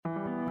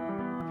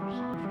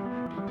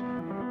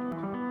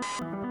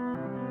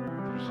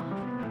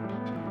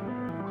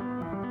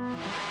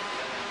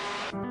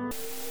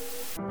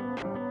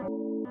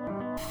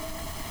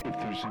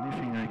there's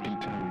anything I can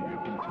tell you,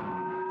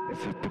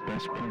 it's that the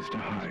best place to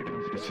hide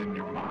is in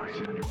your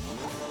mind.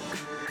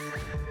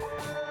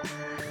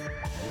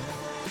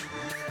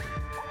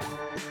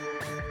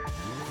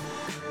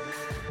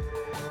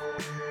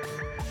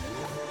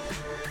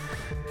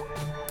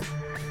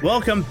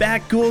 Welcome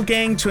back, Ghoul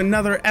Gang, to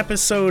another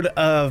episode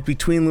of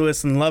Between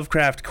Lewis and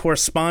Lovecraft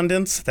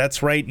Correspondence.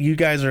 That's right, you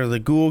guys are the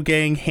Ghoul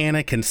Gang.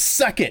 Hannah can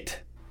suck it.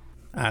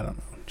 I don't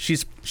know.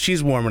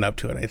 She's warming up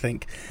to it, I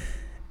think.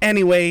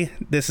 Anyway,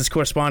 this is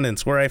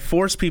Correspondence, where I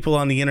force people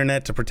on the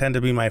internet to pretend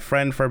to be my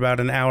friend for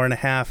about an hour and a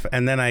half,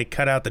 and then I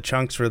cut out the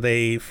chunks where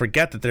they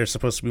forget that they're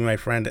supposed to be my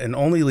friend and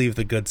only leave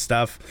the good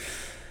stuff,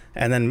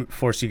 and then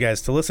force you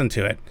guys to listen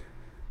to it.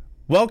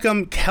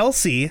 Welcome,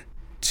 Kelsey,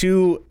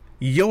 to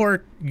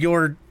your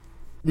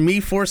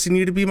me forcing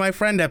you to be my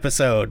friend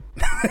episode.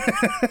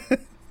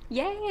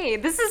 Yay,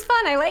 this is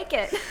fun. I like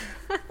it.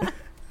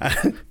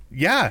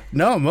 Yeah,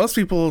 no, most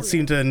people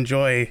seem to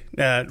enjoy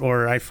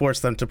or I force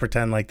them to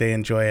pretend like they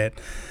enjoy it.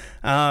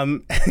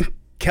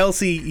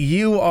 Kelsey,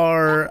 you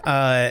are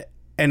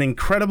an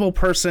incredible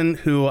person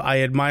who I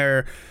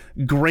admire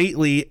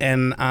greatly,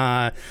 and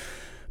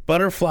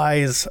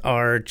butterflies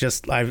are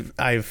just,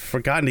 I've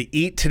forgotten to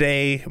eat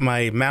today.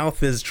 My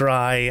mouth is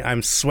dry.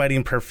 I'm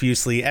sweating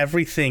profusely.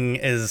 Everything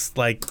is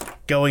like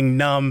going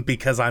numb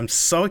because I'm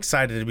so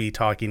excited to be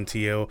talking to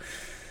you.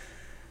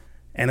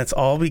 And it's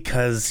all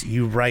because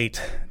you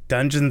write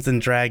Dungeons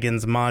and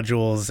Dragons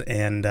modules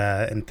and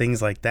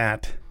things like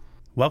that.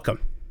 Welcome.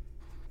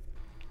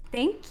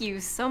 Thank you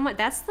so much.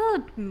 That's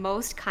the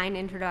most kind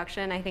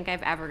introduction I think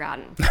I've ever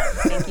gotten.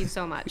 Thank you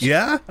so much.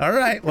 Yeah? All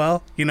right.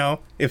 Well,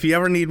 if you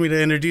ever need me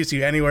to introduce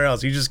you anywhere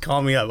else, you just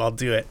call me up. I'll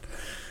do it.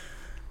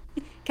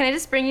 Can I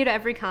just bring you to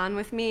every con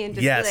with me and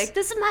just Yes. be like,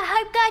 this is my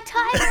hype guy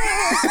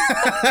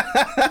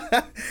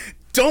Tyler?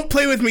 Don't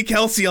play with me,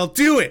 Kelsey. I'll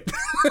do it.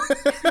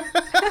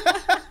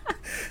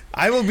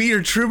 I will be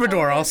your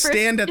troubadour. I'll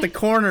stand at the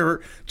corner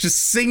just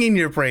singing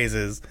your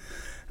praises.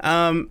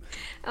 Oh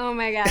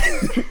my God.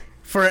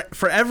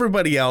 For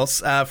everybody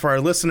else, for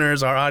our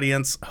listeners, our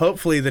audience,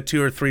 hopefully the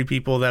 2 or 3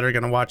 people that are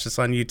going to watch this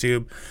on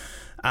YouTube,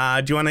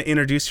 do you want to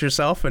introduce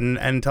yourself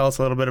and tell us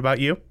a little bit about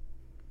you?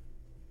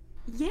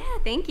 Yeah,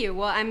 thank you.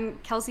 Well, I'm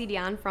Kelsey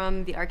Dion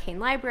from the Arcane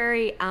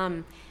Library.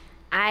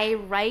 I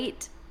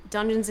write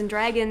Dungeons and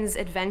Dragons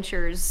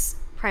adventures,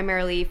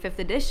 primarily 5th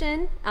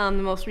edition, the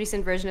most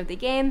recent version of the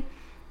game.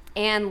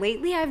 And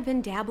lately I've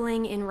been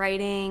dabbling in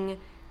writing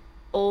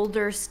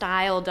older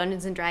style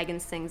Dungeons and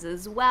Dragons things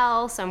as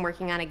well. So I'm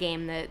working on a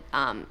game that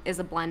is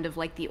a blend of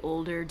like the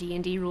older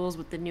D&D rules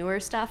with the newer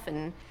stuff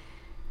and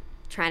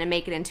trying to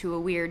make it into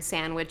a weird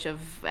sandwich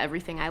of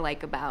everything I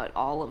like about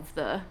all of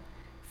the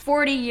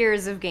 40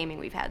 years of gaming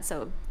we've had.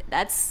 So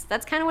that's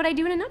kind of what I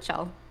do in a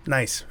nutshell.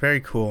 Nice.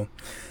 Very cool.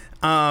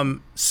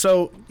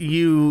 So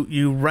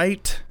you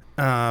write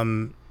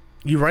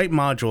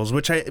modules,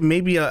 which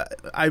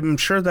I'm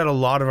sure that a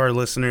lot of our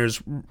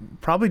listeners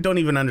probably don't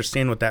even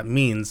understand what that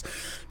means.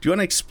 Do you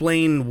want to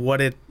explain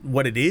what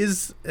it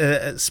is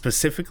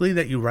specifically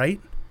that you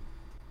write?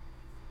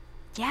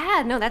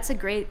 Yeah, no, that's a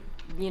great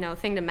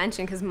thing to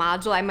mention, because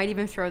module, I might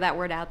even throw that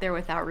word out there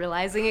without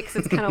realizing it, because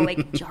it's kind of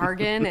like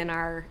jargon in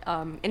our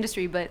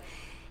industry, but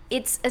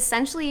it's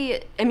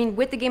essentially,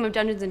 with the game of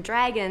Dungeons and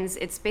Dragons,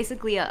 it's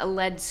basically a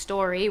led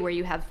story where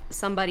you have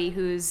somebody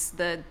who's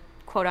the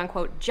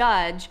quote-unquote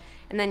judge,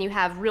 and then you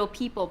have real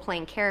people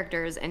playing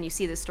characters, and you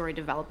see the story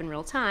develop in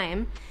real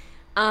time.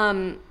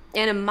 And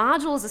a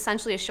module is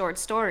essentially a short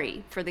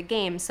story for the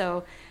game,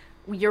 so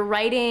you're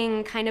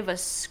writing kind of a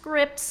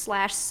script /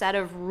 set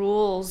of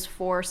rules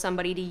for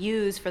somebody to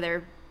use for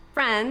their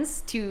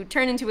friends to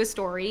turn into a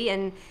story,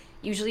 and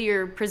usually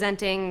you're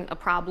presenting a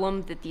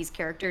problem that these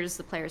characters,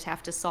 the players,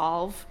 have to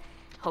solve,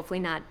 hopefully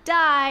not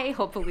die,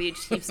 hopefully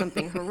achieve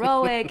something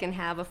heroic and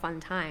have a fun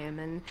time.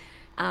 And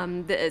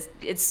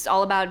it's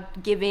all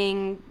about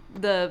giving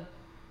the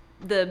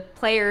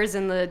players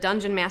and the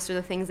dungeon master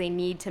the things they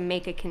need to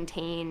make a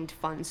contained,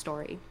 fun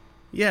story.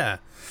 Yeah.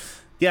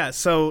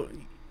 So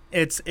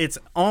it's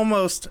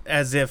almost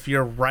as if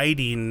you're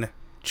writing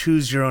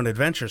choose your own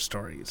adventure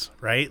stories,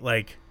 right?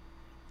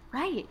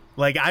 Right.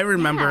 Like I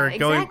remember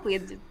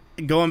exactly.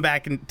 going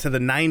back into the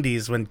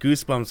 90s when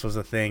Goosebumps was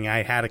a thing.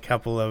 I had a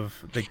couple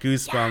of the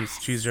Goosebumps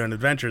choose your own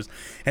adventures,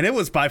 and it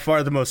was by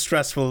far the most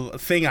stressful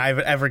thing I've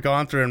ever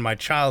gone through in my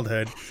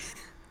childhood,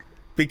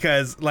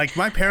 because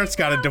my parents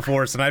got a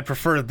divorce, and I'd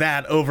prefer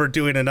that over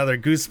doing another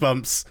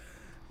Goosebumps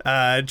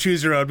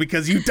choose your own,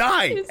 because you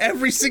die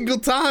every single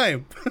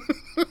time.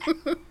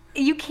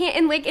 You can't,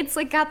 and it's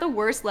got the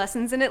worst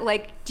lessons in it.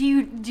 Do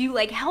you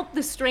help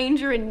the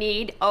stranger in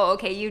need? Oh,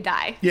 okay, you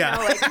die. Yeah.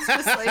 It's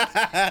just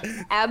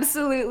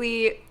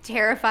absolutely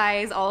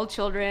terrifies all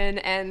children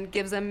and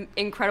gives them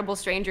incredible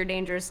stranger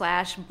danger /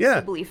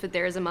 the belief that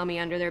there is a mummy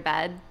under their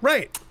bed.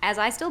 Right. As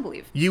I still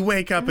believe. You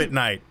wake up at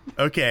night.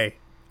 Okay,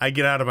 I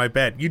get out of my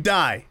bed. You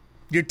die.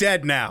 You're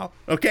dead now.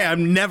 Okay,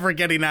 I'm never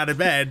getting out of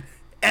bed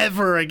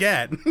ever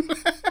again.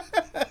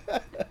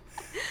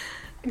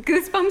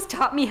 Goosebumps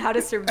taught me how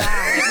to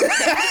survive.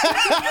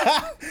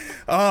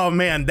 Oh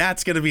man,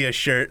 that's gonna be a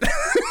shirt.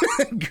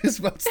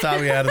 Goosebumps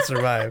taught me how to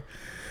survive.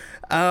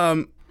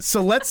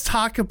 So let's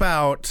talk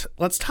about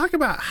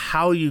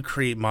how you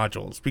create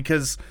modules,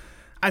 because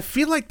I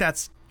feel like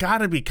that's got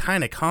to be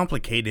kind of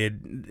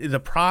complicated. The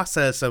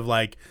process of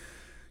like,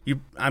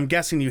 I'm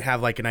guessing you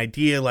have like an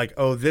idea, like,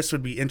 oh, this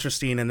would be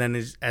interesting, and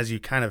then as you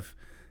kind of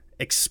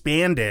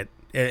expand it,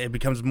 it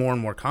becomes more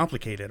and more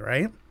complicated,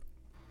 right?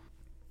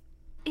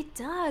 It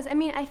does. I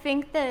mean, I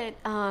think that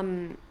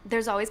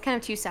there's always kind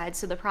of two sides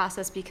to the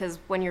process, because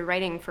when you're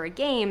writing for a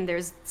game,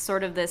 there's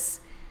sort of this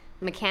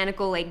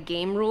mechanical like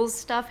game rules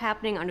stuff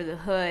happening under the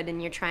hood,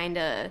 and you're trying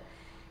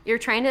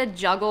to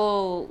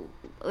juggle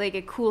like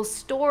a cool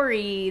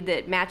story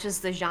that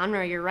matches the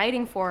genre you're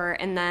writing for,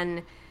 and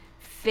then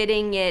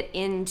fitting it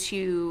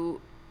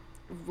into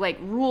like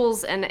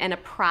rules and a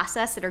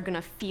process that are going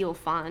to feel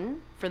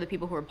fun for the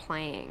people who are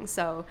playing.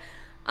 So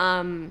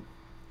I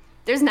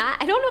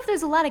don't know if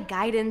there's a lot of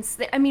guidance.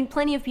 I mean,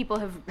 plenty of people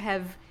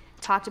have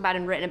talked about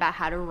and written about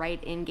how to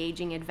write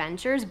engaging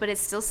adventures, but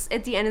it's still,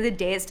 at the end of the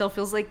day, it still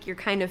feels like you're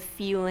kind of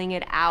feeling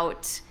it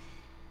out.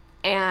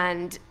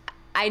 And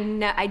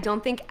I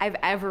don't think I've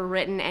ever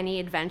written any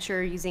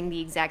adventure using the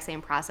exact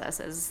same process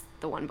as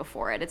the one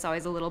before it. It's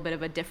always a little bit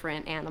of a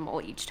different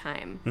animal each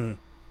time.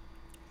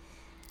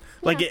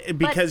 Like,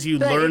 because you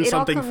learn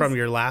something from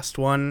your last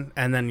one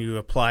and then you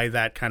apply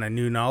that kind of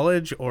new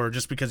knowledge, or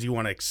just because you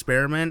want to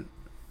experiment?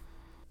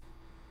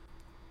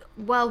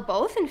 Well,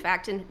 both, in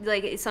fact. And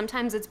like,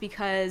 sometimes it's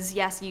because,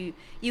 yes, you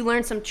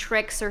learn some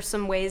tricks or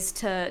some ways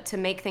to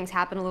make things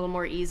happen a little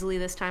more easily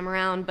this time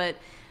around. But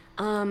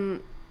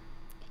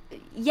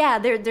yeah,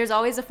 there's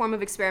always a form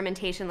of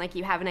experimentation. Like,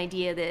 you have an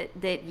idea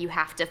that you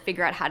have to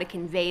figure out how to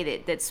convey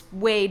that's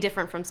way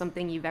different from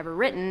something you've ever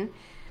written.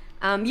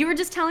 You were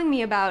just telling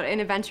me about an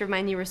adventure of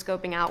mine you were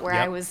scoping out where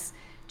I was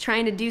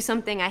trying to do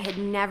something I had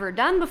never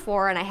done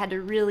before, and I had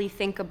to really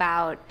think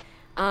about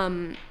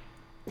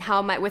how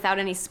am I, without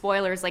any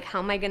spoilers, like, how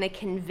am I going to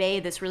convey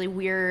this really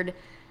weird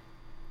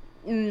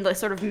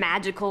sort of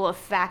magical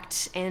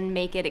effect and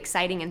make it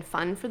exciting and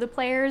fun for the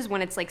players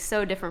when it's like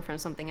so different from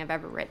something I've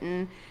ever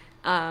written.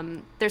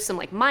 There's some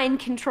like mind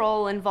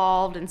control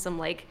involved and some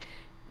like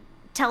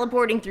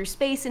teleporting through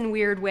space in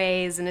weird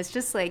ways, and it's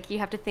just like you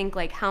have to think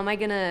like, how am I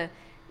gonna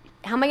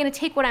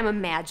take what I'm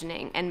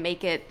imagining and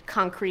make it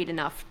concrete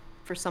enough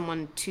for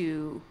someone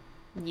to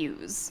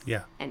use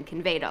and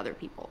convey to other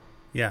people.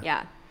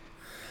 Yeah.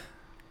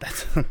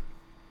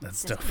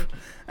 That's tough.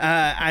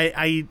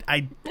 I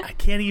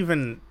can't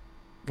even,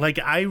 like,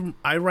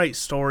 I write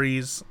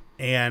stories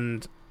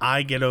and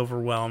I get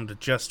overwhelmed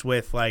just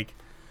with like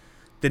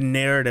the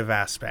narrative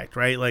aspect,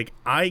 right? Like,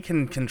 I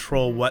can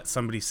control what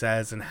somebody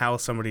says and how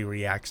somebody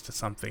reacts to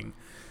something.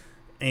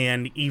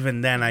 And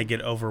even then I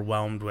get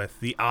overwhelmed with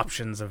the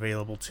options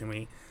available to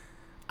me.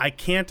 I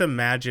can't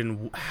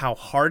imagine how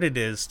hard it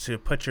is to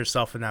put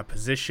yourself in that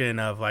position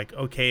of like,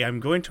 okay, I'm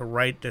going to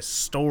write this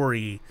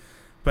story,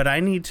 but I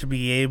need to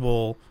be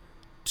able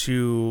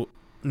to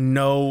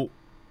know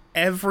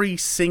every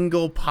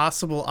single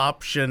possible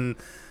option,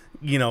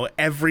 you know,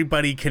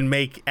 everybody can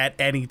make at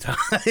any time.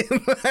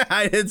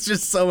 It's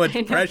just so much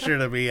pressure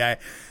to me.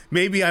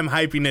 Maybe I'm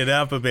hyping it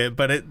up a bit,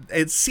 but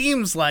it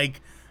seems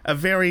like a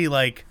very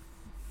like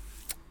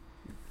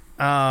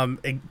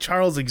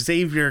Charles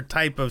Xavier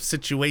type of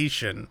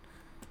situation.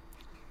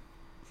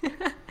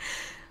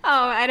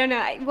 Oh, I don't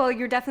know. Well,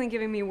 you're definitely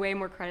giving me way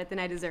more credit than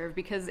I deserve,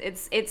 because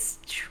it's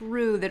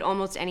true that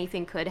almost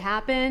anything could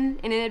happen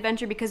in an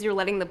adventure because you're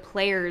letting the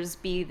players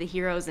be the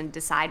heroes and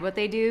decide what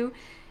they do.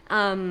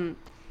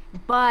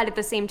 But at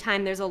the same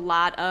time, there's a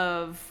lot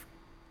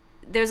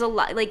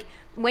like,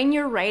 when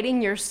you're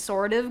writing, you're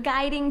sort of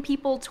guiding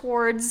people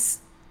towards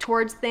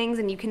things,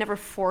 and you can never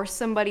force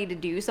somebody to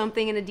do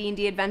something in a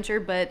D&D adventure,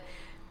 but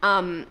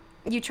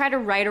you try to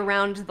write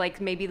around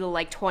like maybe the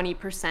like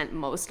 20%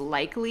 most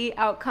likely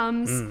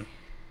outcomes,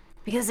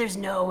 because there's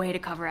no way to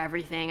cover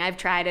everything. I've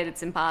tried it.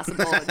 It's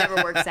impossible. It never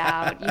works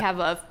out. You have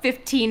a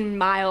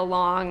 15-mile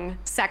long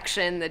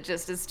section that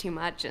just is too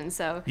much. And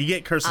so you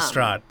get Curse of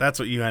Strahd. That's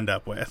what you end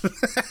up with.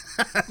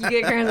 You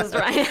get Curse of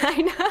Strahd. I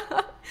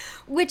know.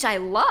 Which I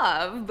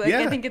love, but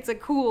I think it's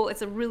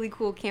a really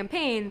cool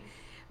campaign.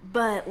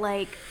 But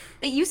like,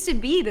 it used to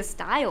be the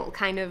style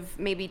kind of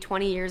maybe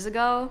 20 years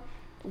ago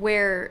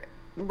where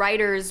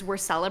writers were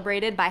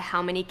celebrated by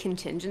how many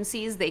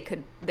contingencies they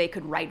could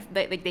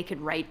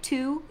write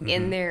to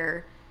in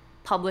their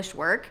published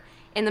work,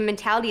 and the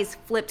mentality is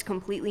flipped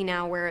completely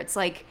now, where it's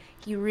like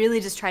you really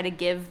just try to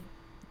give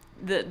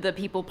the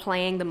people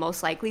playing the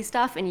most likely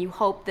stuff, and you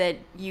hope that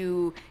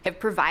you have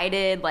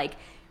provided like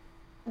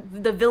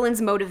the villain's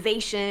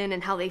motivation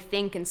and how they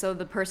think, and so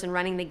the person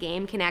running the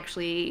game can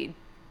actually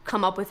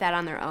come up with that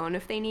on their own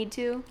if they need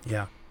to.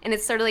 Yeah. And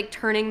it's sort of like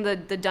turning the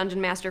dungeon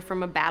master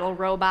from a battle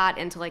robot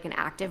into like an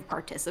active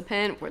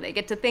participant where they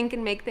get to think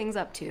and make things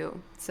up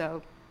too.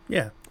 So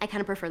yeah, I kind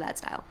of prefer that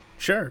style.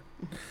 Sure.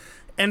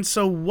 And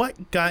so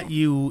what got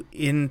you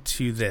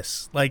into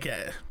this? Like,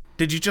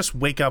 did you just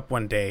wake up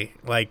one day,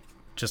 like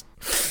just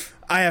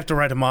I have to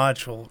write a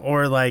module,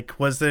 or like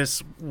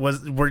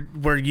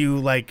were you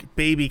like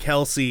baby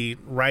Kelsey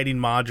writing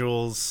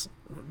modules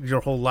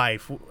your whole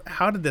life?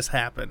 How did this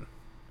happen?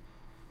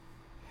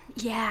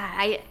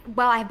 Yeah,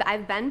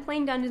 I've been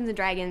playing Dungeons and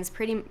Dragons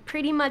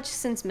pretty much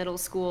since middle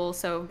school,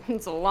 so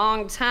it's a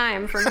long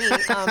time for me.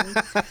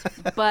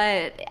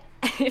 But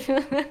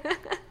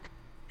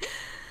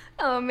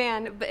oh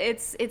man, but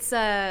it's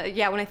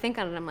yeah. When I think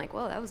on it, I'm like,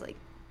 whoa, that was like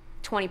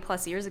 20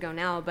 plus years ago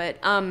now. But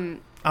oh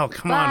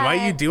come on, why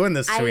are you doing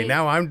this to me?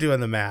 Now I'm doing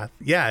the math.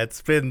 Yeah,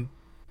 it's been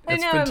too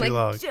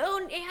long.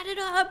 Don't add it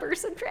up or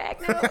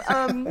subtract.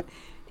 No.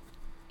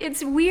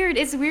 It's weird.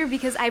 It's weird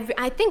because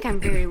I think I'm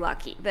very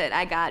lucky that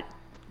I got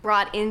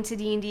brought into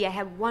D&D. I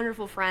had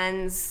wonderful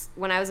friends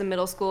when I was in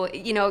middle school.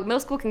 You know, middle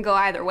school can go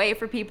either way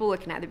for people. It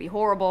can either be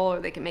horrible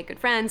or they can make good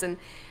friends. And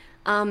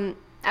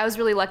I was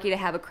really lucky to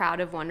have a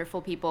crowd of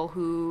wonderful people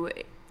who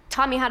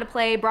taught me how to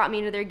play, brought me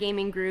into their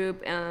gaming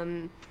group,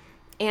 and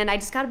I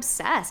just got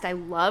obsessed. I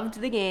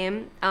loved the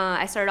game.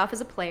 I started off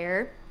as a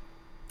player,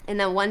 and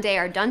then one day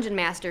our dungeon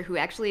master, who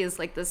actually is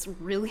like this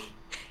really...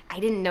 I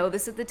didn't know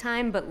this at the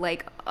time, but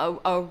like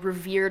a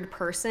revered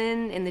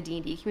person in the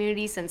D&D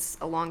community since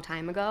a long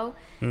time ago.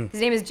 His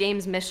name is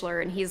James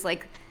Mishler, and he's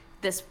like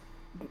this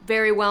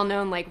very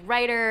well-known like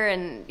writer,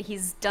 and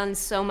he's done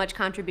so much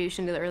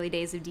contribution to the early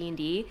days of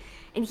D&D.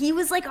 And he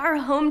was like our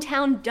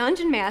hometown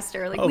dungeon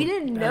master. Like we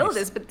didn't know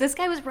this, but this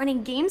guy was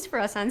running games for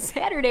us on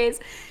Saturdays.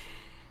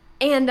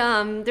 And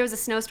there was a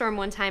snowstorm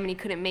one time, and he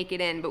couldn't make it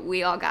in, but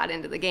we all got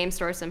into the game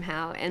store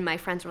somehow. And my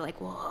friends were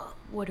like, well,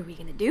 what are we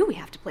going to do? We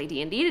have to play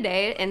D&D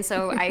today. And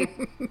so I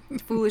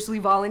foolishly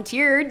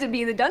volunteered to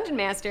be the dungeon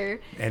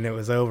master. And it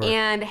was over.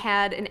 And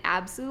had an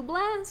absolute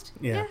blast.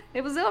 Yeah,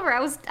 it was over.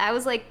 I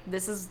was like,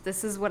 this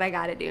is what I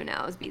got to do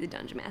now, is be the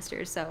dungeon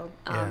master. So,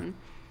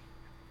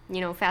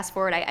 you know, fast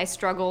forward, I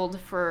struggled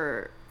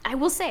for, I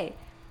will say,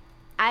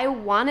 I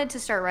wanted to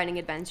start writing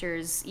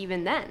adventures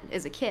even then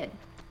as a kid.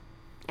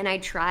 And I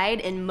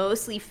tried and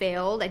mostly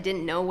failed. I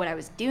didn't know what I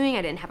was doing.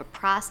 I didn't have a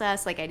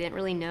process. Like, I didn't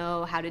really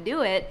know how to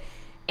do it.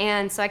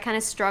 And so I kind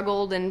of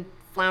struggled and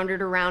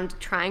floundered around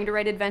trying to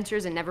write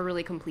adventures and never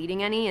really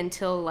completing any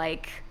until,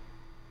 like,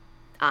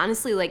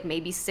 honestly, like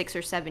maybe 6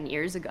 or 7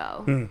 years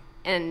ago.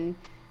 And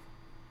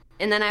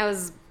then I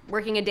was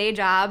working a day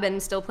job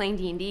and still playing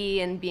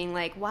D&D and being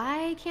like,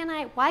 why can't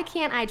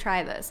I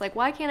try this? Like,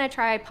 why can't I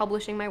try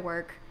publishing my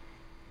work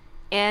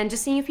and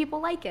just seeing if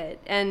people like it?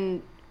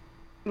 And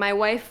my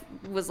wife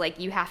was like,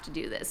 you have to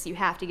do this. You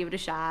have to give it a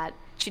shot.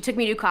 She took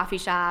me to a coffee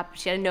shop.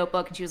 She had a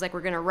notebook, and she was like,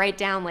 we're going to write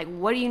down, like,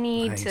 what do you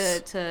need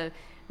to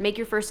make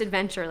your first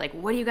adventure? Like,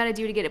 what do you got to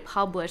do to get it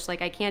published?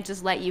 Like, I can't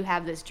just let you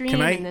have this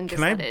dream and then just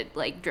let it,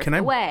 like, drift away.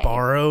 Can I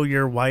borrow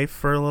your wife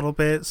for a little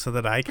bit so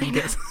that I can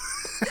get...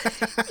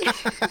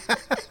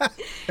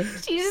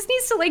 She just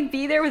needs to, like,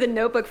 be there with a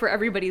notebook for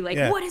everybody. Like,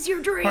 what is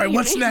your dream? All right,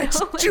 what's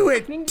next? Like,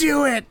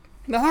 do it.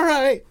 All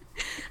right.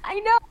 I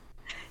know.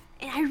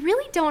 And I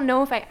really don't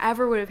know if I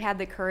ever would have had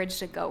the courage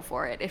to go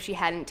for it if she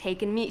hadn't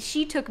taken me.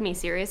 She took me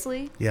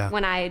seriously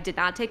when I did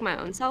not take my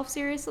own self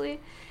seriously.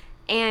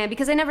 And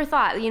because I never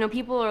thought, you know,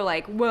 people are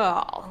like,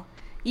 well,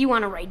 you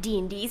want to write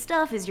D&D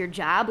stuff is your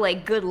job?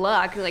 Like, good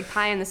luck. Like,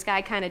 pie in the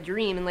sky kind of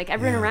dream. And, like,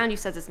 everyone around you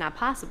says it's not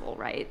possible,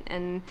 right?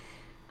 And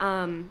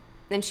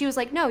then she was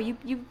like, no,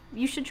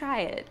 you should try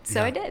it.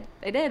 So I did.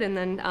 And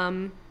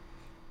then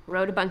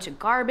wrote a bunch of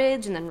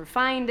garbage and then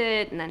refined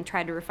it and then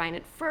tried to refine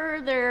it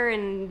further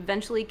and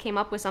eventually came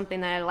up with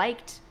something that I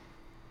liked.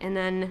 And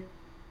then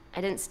I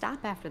didn't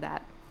stop after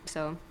that.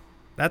 So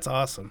that's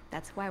awesome.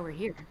 That's why we're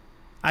here.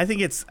 I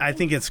think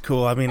it's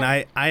cool. I mean,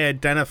 I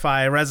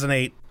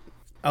resonate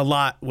a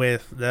lot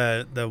with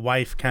the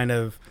wife kind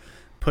of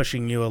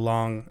pushing you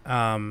along.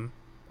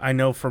 I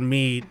know for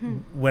me,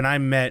 when I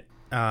met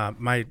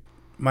my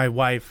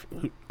wife,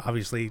 who,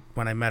 obviously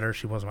when I met her,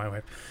 she wasn't my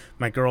wife,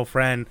 my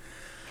girlfriend.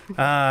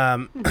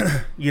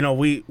 You know,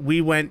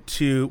 we went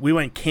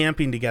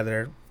camping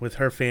together with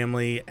her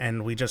family,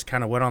 and we just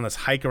kind of went on this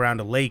hike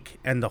around a lake,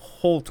 and the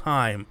whole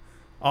time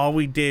all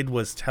we did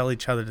was tell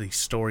each other these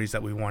stories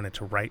that we wanted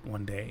to write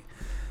one day.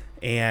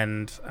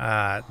 And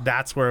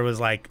that's where it was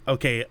like,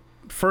 okay,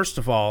 first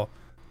of all,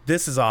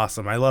 this is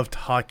awesome. I love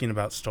talking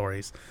about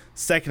stories.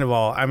 Second of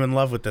all, I'm in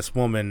love with this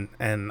woman,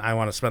 and I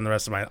want to spend the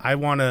rest of my I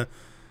want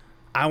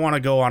to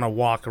go on a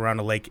walk around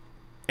a lake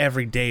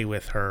every day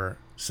with her,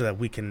 so that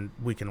we can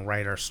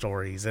write our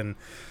stories. And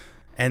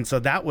so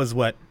that was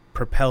what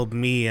propelled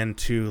me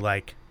into,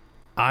 like,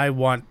 I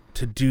want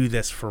to do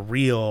this for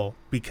real,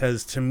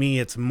 because to me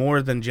it's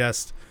more than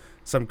just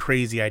some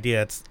crazy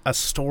idea. It's a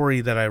story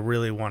that I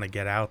really want to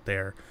get out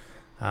there.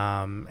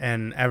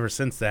 And ever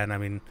since then, I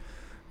mean,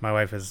 my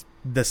wife is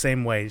the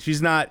same way.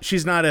 She's not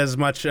as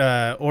much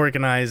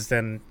organized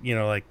and, you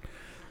know, like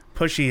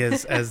pushy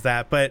as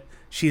that, but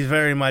she's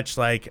very much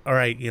like, all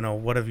right, you know,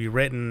 what have you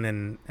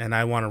written? And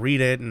I want to read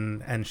it.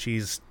 And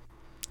she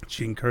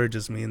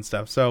encourages me and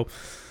stuff. So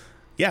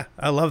yeah,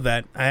 I love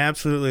that. I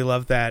absolutely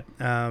love that.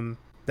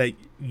 That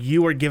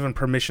you are given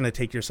permission to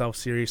take yourself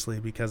seriously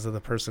because of the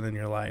person in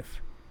your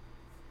life.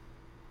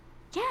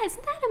 Yeah,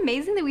 isn't that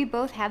amazing that we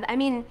both have? I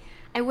mean,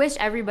 I wish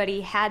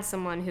everybody had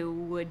someone who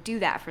would do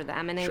that for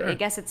them, and Sure. I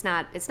guess it's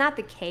not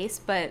the case,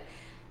 but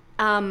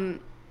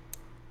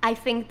I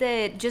think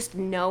that just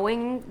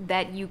knowing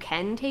that you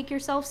can take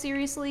yourself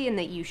seriously and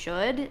that you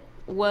should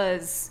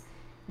was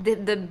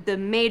the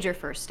major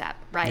first step,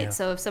 right? Yeah.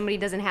 So if somebody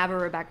doesn't have a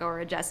Rebecca or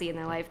a Jesse in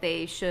their life,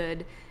 they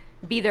should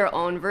be their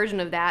own version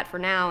of that for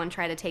now and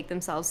try to take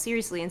themselves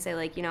seriously and say,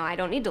 like, you know, I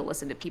don't need to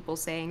listen to people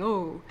saying,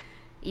 oh,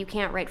 you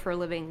can't write for a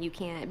living, you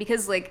can't,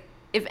 because like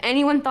if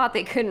anyone thought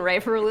they couldn't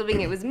write for a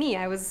living, it was me.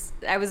 I was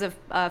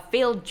a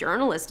failed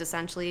journalist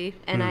essentially,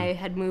 and I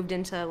had moved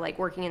into like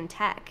working in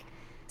tech.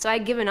 So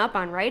I'd given up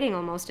on writing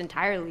almost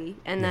entirely,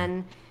 and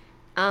then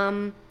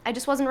I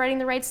just wasn't writing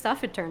the right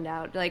stuff. It turned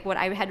out like what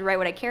I had to write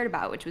what I cared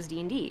about, which was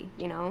D&D,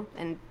 you know.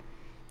 And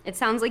it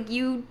sounds like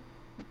you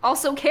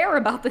also care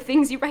about the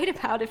things you write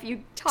about if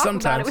you talk about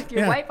Sometimes, it with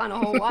your yeah. wife on a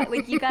whole lot.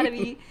 Like you got to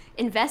be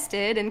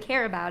invested and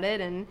care about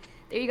it, and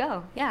there you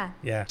go. Yeah.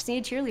 Yeah. Just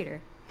need a cheerleader.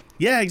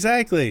 Yeah,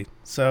 exactly.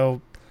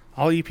 So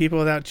all you people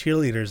without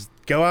cheerleaders,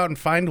 go out and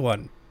find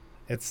one.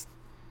 It's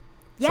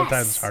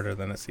sometimes it's harder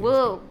than it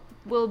seems.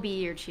 We'll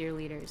be your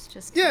cheerleaders.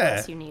 Just Yeah. tell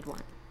us you need one.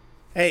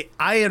 Hey,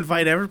 I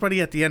invite everybody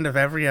at the end of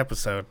every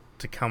episode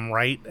to come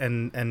write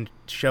and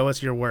show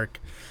us your work.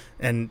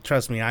 And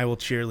trust me, I will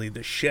cheerlead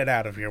the shit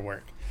out of your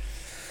work.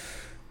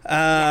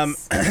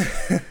 Yes.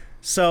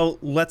 So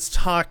let's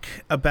talk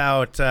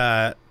about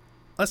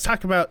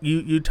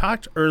you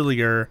talked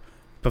earlier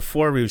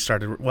before we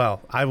started.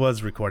 Well, I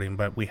was recording,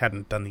 but we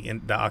hadn't done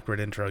the awkward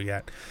intro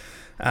yet.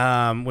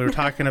 We were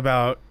talking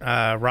about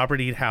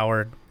Robert E.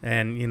 Howard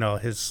and, you know,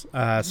 his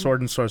sword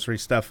and sorcery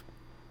stuff.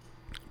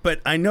 But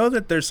I know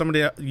that there's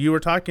somebody you were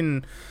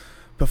talking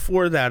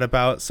before that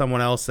about someone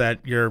else that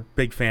you're a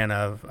big fan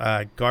of,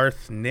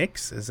 Garth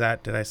Nix.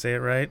 Did I say it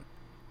right?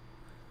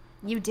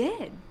 You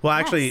did. Well,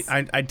 actually,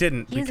 Yes. I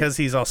didn't because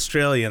he's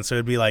Australian, so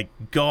it'd be like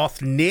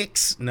Garth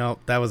Nix. No,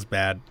 that was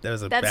bad. That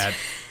was bad.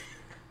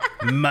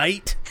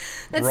 Mate.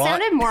 That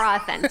sounded more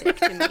authentic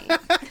to me.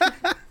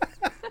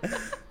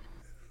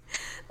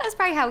 That's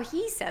probably how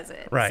he says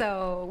it. Right.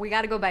 So we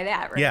got to go by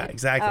that, right? Yeah,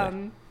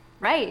 exactly.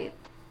 Right.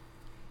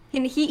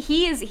 And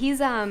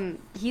he's a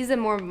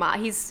more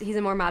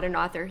modern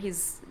author.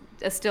 He's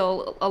a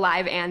still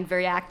alive and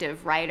very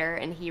active writer,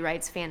 and he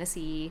writes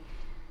fantasy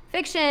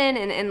fiction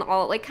and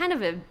all, like, kind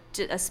of a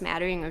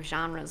smattering of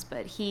genres.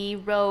 But he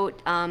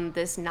wrote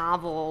this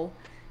novel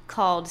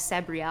called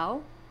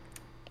Sabriel,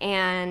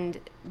 and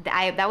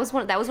that was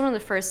one of the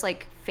first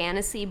like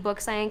fantasy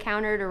books I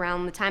encountered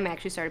around the time I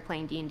actually started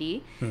playing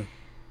D&D.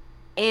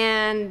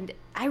 And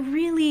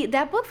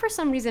that book for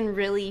some reason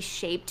really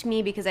shaped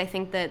me, because I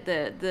think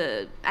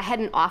that I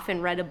hadn't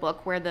often read a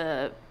book where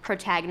the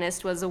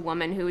protagonist was a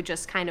woman who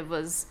just kind of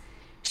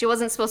she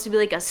wasn't supposed to be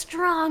like a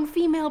strong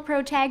female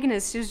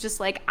protagonist. She was just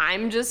like,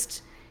 I'm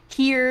just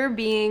here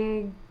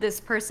being this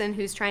person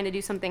who's trying to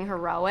do something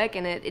heroic,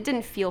 and it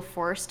didn't feel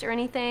forced or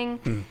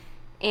anything.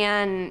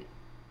 And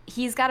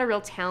he's got a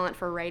real talent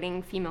for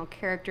writing female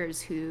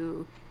characters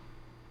who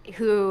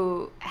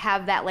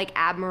have that like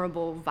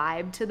admirable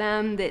vibe to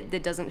them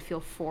that doesn't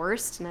feel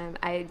forced, and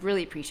I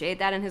really appreciate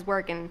that in his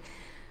work.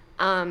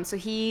 And so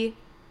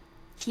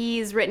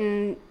he's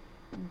written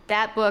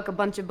that book, a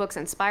bunch of books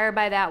inspired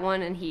by that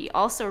one, and he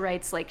also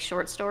writes like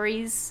short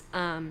stories,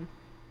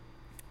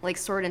 like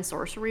sword and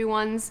sorcery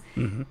ones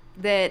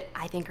that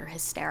I think are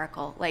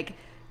hysterical. Like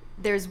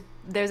there's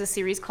a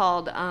series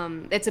called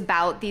it's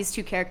about these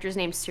two characters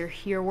named Sir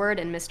Hereward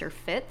and Mr.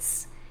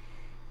 Fitz,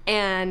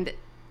 and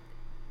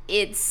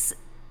it's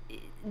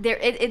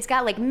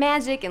got like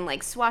magic and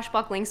like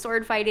swashbuckling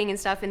sword fighting and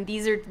stuff, and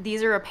these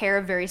are a pair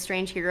of very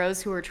strange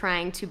heroes who are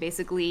trying to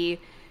basically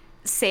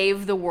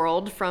save the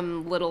world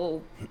from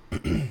little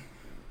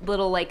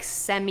like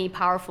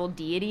semi-powerful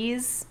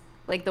deities.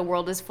 Like the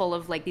world is full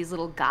of like these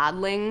little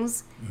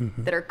godlings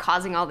that are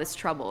causing all this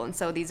trouble, and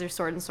so these are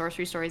sword and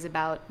sorcery stories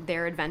about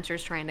their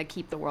adventures trying to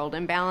keep the world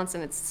in balance,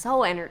 and it's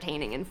so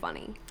entertaining and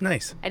funny.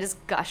 Nice. I just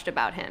gushed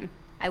about him.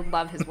 I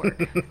love his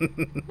work.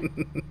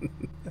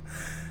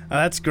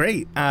 That's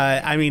great.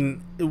 I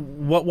mean,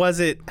 what was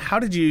it? How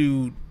did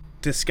you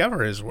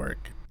discover his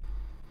work?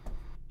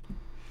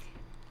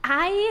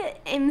 I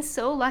am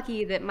so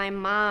lucky that my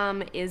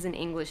mom is an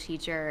English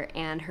teacher,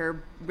 and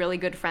her really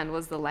good friend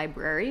was the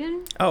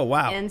librarian. Oh,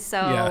 wow. And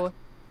so,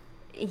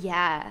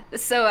 yeah.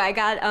 So I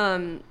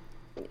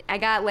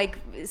got like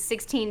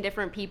 16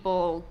 different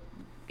people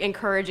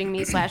encouraging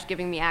me /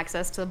 giving me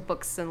access to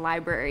books and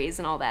libraries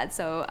and all that.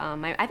 So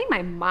I think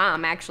my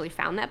mom actually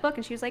found that book,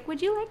 and she was like,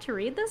 would you like to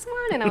read this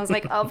one? And I was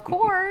like, of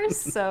course.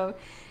 So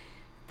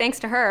thanks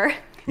to her.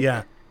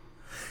 Yeah.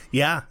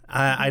 Yeah,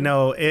 I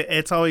know.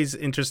 It's always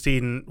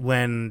interesting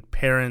when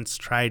parents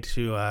try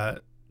to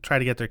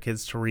get their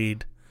kids to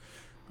read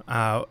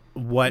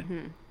what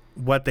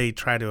they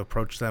try to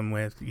approach them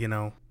with. You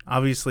know,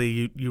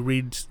 obviously you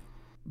read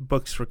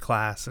books for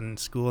class and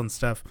school and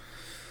stuff.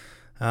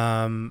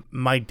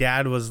 My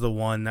dad was the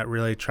one that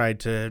really tried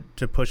to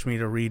push me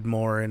to read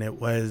more, and it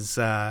was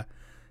some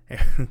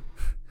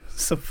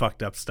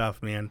fucked up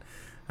stuff, man.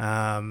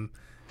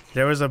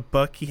 There was a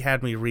book he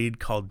had me read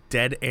called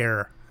Dead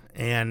Air,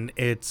 and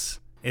it's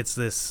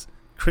this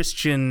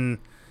Christian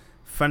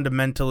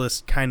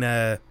fundamentalist kind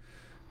of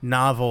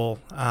novel.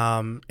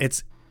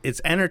 It's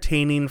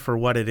entertaining for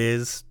what it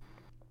is.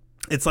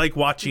 It's like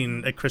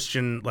watching a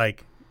Christian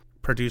like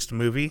produced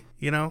movie,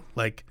 you know?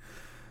 Like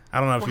I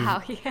don't know if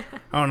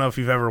I don't know if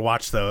you've ever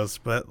watched those,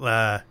 but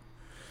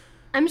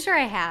I'm sure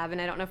I have,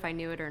 and I don't know if I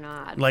knew it or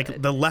not. Like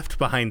but... the Left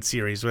Behind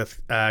series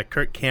with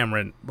Kirk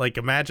Cameron. Like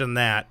imagine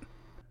that,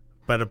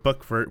 but a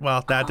book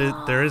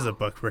there is a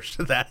book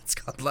version of that. It's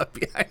called Left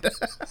Behind.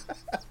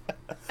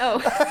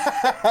 Oh,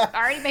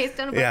 already based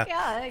on a book.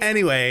 Yeah.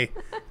 Anyway,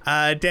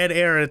 Dead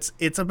Air.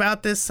 It's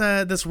about this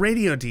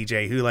radio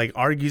DJ who like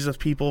argues with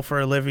people for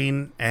a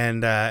living,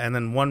 and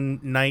then one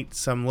night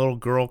some little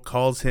girl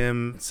calls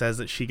him, says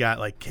that she got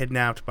like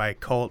kidnapped by a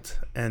cult,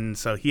 and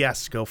so he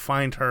has to go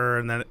find her,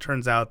 and then it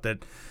turns out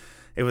that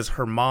it was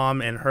her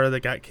mom and her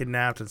that got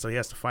kidnapped, and so he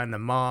has to find the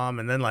mom,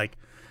 and then like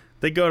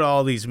they go to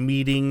all these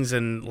meetings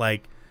and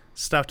like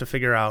stuff to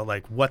figure out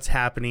like what's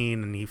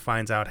happening, and he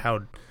finds out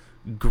how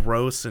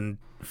gross and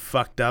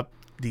fucked up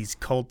these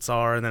cults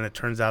are, and then it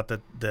turns out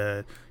that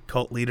the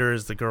cult leader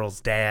is the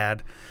girl's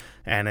dad,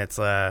 and it's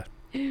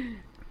man,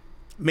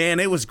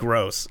 it was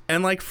gross.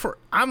 And like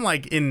I'm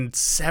like in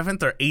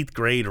 7th or 8th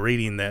grade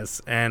reading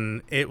this,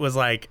 and it was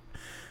like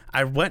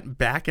I went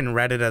back and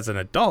read it as an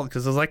adult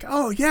because I was like,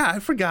 oh yeah, I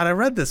forgot I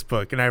read this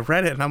book, and I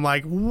read it and I'm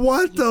like,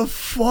 what the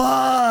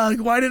fuck,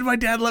 why did my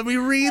dad let me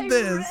read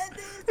this?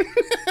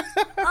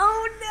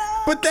 Oh no.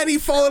 But then he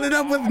followed it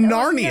up with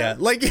Narnia.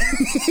 Like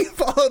he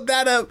followed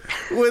that up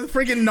with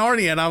freaking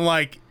Narnia, and I'm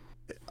like,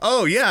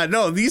 oh yeah,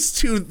 no, these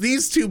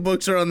two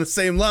books are on the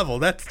same level.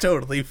 That's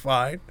totally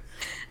fine.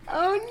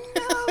 Oh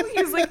no.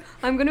 He's like,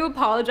 I'm going to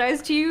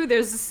apologize to you.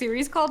 There's a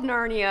series called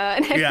Narnia.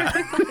 And yeah.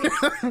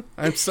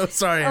 I'm so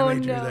sorry I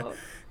made you do that.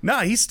 No,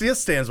 he still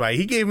stands by it.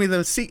 He gave me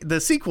the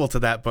sequel to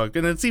that book,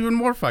 and it's even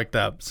more fucked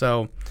up.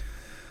 So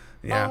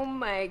yeah. Oh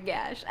my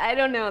gosh. I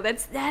don't know.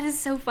 That is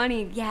so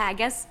funny. Yeah, I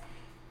guess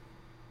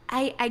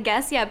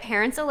yeah,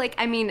 parents are like,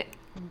 I mean,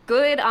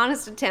 good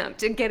honest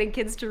attempt at getting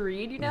kids to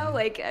read, you know,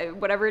 like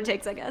whatever it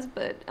takes, I guess,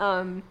 but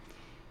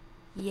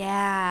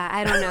yeah,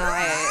 I don't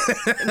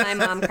know. My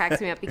mom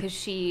cracks me up because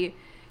she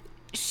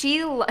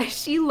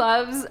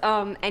loves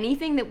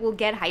anything that will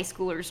get high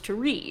schoolers to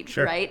read,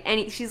 sure. Right?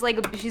 And she's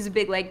a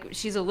big like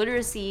she's a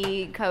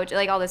literacy coach,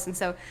 like all this, and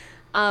so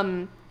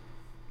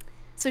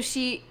so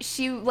she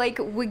like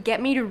would get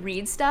me to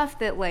read stuff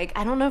that like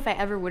I don't know if I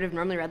ever would have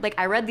normally read. Like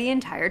I read the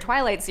entire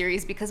Twilight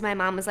series because my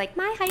mom was like,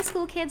 my high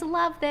school kids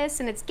love this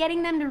and it's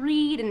getting them to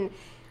read, and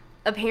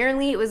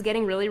apparently it was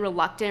getting really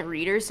reluctant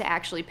readers to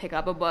actually pick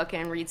up a book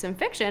and read some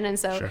fiction. And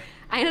so sure.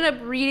 I ended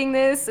up reading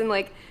this, and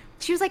like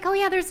she was like, oh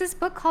yeah, there's this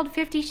book called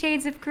 50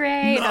 Shades of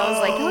Grey. No. And I was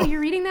like, oh, you're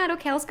reading that?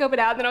 Okay, I'll scope it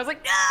out. And then I was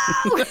like, no!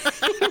 You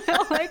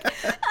know, like,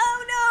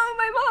 oh no,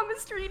 my mom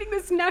is reading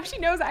this, and now she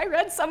knows I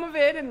read some of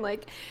it. And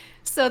like,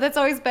 so that's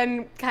always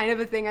been kind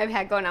of a thing I've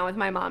had going on with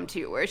my mom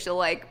too, where she'll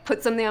like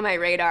put something on my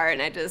radar and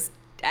I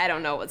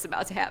don't know what's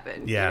about to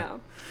happen. Yeah. You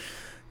know?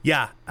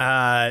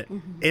 Yeah.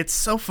 It's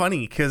so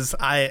funny because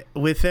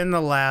within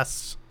the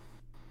last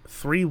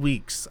 3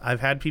 weeks, I've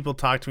had people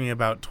talk to me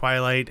about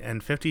Twilight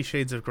and 50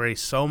 Shades of Grey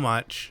so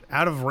much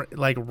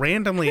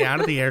randomly out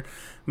of the air.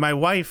 My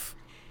wife,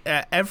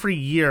 every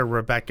year,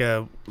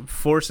 Rebecca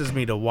forces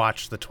me to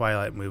watch the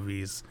Twilight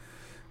movies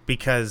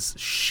because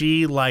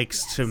she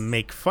likes to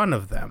make fun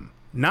of them.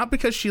 Not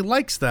because she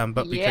likes them,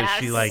 but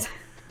because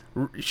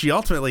she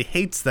ultimately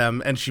hates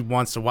them and she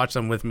wants to watch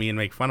them with me and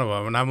make fun of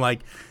them. And I'm like,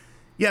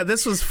 yeah,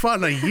 this was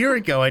fun a year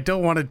ago. I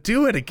don't want to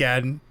do it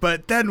again.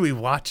 But then we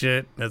watch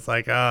it. And it's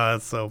like, oh,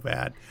 it's so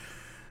bad.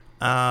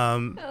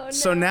 No.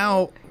 So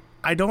now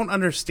I don't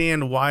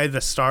understand why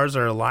the stars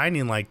are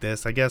aligning like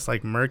this. I guess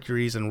like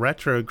Mercury's in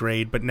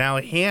retrograde. But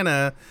now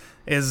Hannah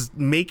is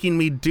making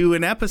me do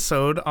an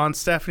episode on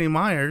Stephenie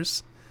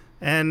Meyers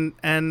and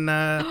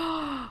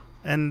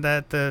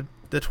that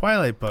the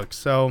Twilight book.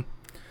 So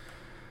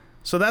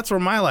that's where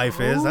my life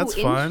is. That's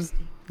fun.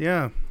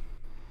 Yeah.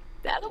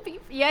 That'll be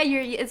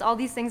it's all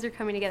these things are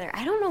coming together.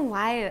 I don't know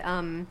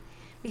why,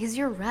 because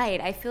you're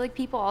right. I feel like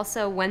people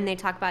also, when they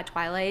talk about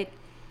Twilight,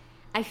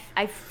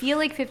 I feel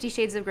like 50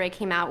 Shades of Grey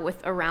came out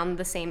with around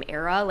the same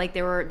era. Like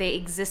they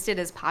existed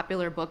as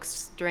popular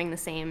books during the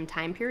same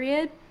time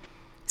period.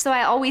 So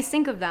I always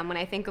think of them when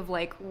I think of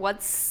like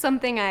what's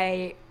something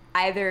I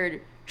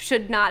either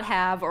should not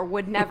have or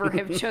would never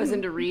have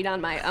chosen to read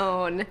on my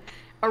own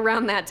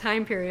around that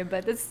time period.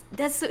 But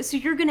that's so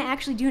you're gonna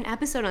actually do an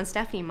episode on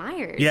Stephenie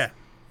Meyers.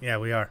 Yeah,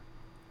 we are.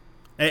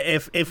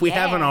 If we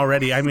haven't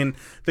already, I mean,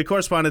 the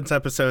correspondence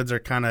episodes are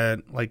kind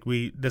of like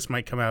this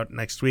might come out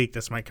next week,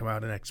 this might come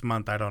out next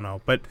month, I don't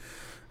know. But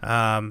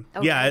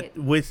yeah,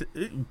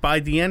 by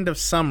the end of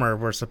summer,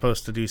 we're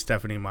supposed to do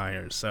Stephenie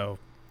Meyers. So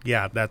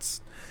yeah,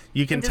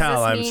 you can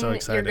tell I'm so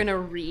excited. You're gonna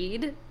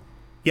read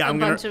a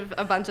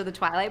bunch of the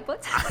Twilight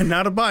books?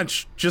 Not a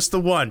bunch, just the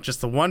one.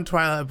 Just the one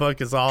Twilight book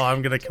is all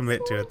I'm gonna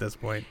commit to at this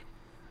point.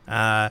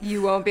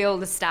 You won't be able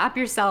to stop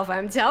yourself,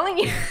 I'm telling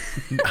you.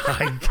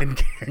 I can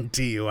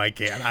guarantee you I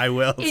can. I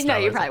will. No, you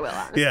stop probably will,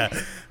 honestly.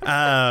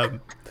 Yeah.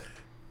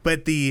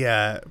 But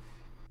the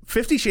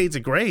 50 Shades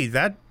of Grey,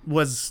 that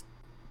was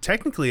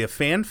technically a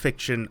fan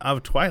fiction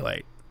of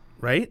Twilight,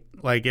 right?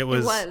 Like it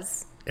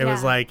was. It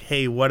was like,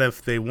 hey, what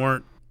if they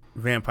weren't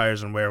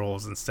vampires and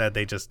werewolves? Instead,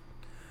 they just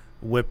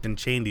whipped and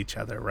chained each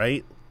other,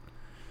 right?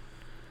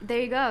 There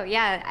you go.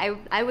 Yeah,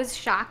 I was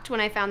shocked when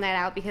I found that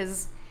out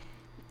because,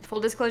 full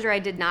disclosure, I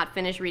did not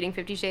finish reading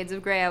 50 Shades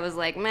of Grey. I was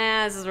like,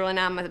 man, this is really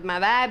not my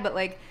vibe. But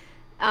like,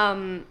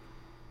 I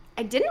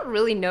didn't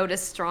really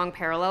notice strong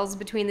parallels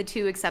between the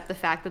two, except the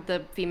fact that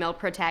the female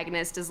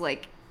protagonist is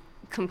like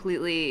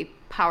completely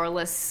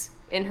powerless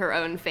in her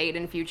own fate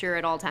and future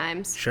at all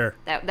times. Sure.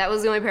 That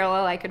was the only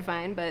parallel I could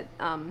find, but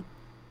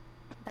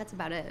that's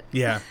about it.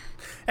 Yeah.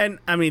 And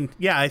I mean,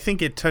 yeah, I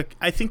think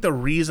the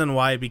reason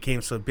why it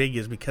became so big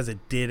is because it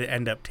did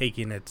end up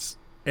taking its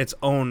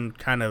own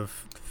kind of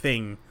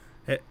thing.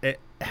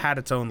 It had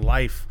its own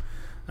life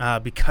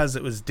because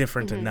it was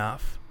different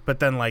enough.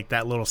 But then like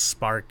that little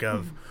spark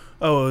of,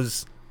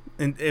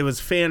 it was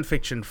fan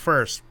fiction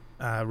first,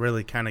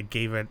 really kind of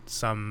gave it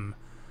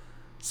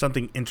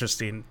something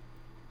interesting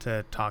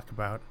to talk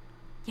about.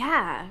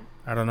 Yeah.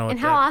 I don't know. And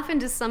how often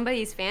does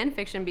somebody's fan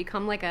fiction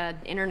become like an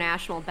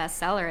international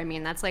bestseller? I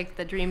mean, that's like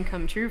the dream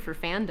come true for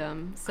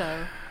fandom.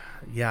 So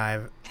yeah,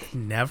 I've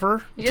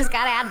never. You just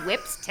gotta add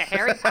whips to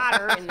Harry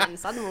Potter, and then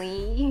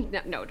suddenly,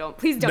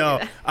 please don't.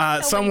 Do that.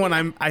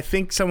 I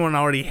think someone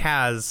already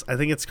has. I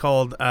think it's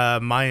called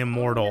My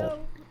Immortal,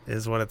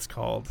 is what it's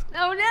called.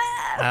 Oh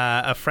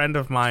no! A friend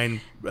of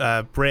mine,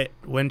 Britt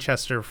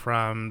Winchester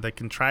from the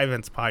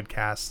Contrivance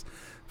podcast,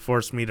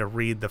 forced me to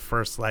read the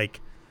first like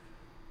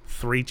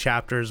 3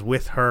 chapters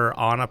with her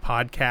on a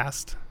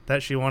podcast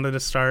that she wanted to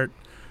start.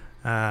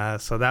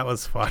 So that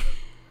was fun.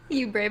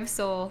 You brave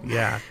soul.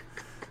 Yeah.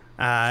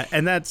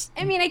 And that's...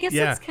 I mean, I guess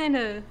that's kind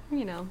of,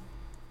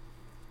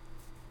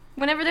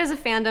 whenever there's a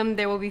fandom,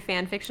 there will be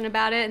fan fiction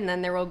about it, and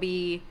then there will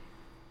be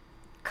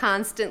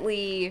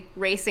constantly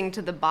racing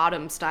to the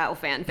bottom style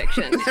fan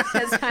fiction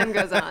as time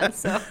goes on.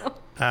 So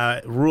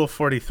Rule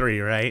 43,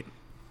 right?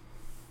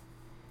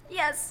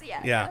 Yes,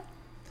 yeah.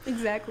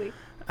 Exactly.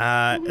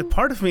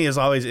 Part of me is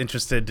always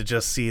interested to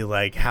just see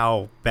like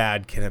how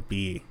bad can it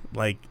be.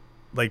 Like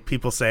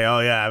people say, oh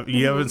yeah,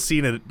 you haven't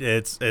seen it,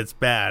 it's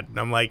bad. And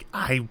I'm like,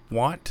 I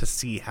want to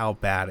see how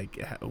bad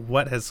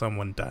what has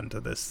someone done to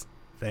this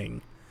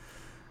thing.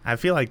 I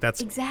feel like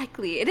that's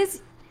exactly it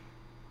is.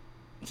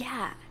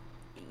 Yeah,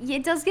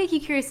 it does get you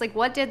curious. Like,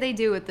 what did they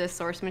do with this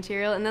source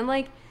material? And then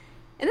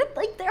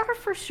there are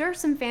for sure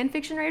some fan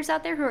fiction writers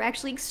out there who are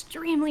actually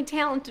extremely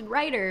talented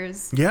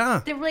writers.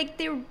 Yeah, they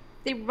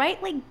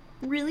write like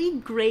really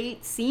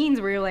great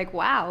scenes where you're like,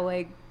 wow,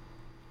 like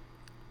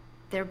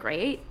they're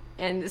great.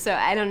 And so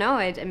I don't know,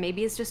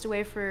 maybe it's just a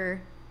way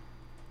for,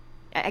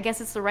 I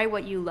guess it's the write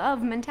what you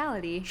love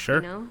mentality.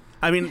 Sure.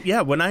 I mean,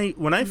 yeah, when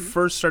I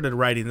first started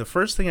writing, the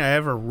first thing I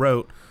ever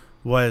wrote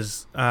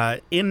was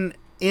in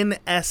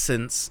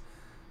essence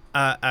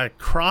a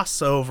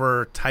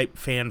crossover type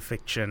fan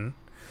fiction.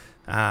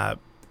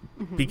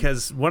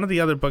 Because one of the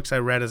other books I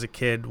read as a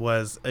kid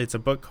it's a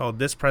book called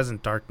This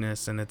Present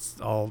Darkness, and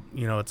it's all,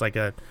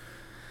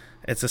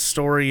 it's a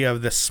story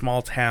of this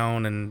small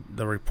town and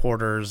the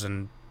reporters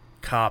and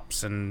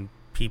cops and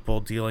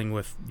people dealing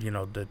with,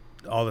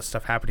 all the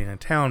stuff happening in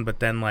town. But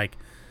then like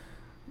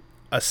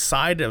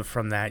aside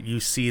from that, you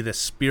see the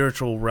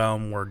spiritual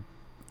realm where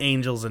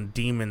angels and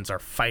demons are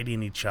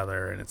fighting each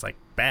other, and it's like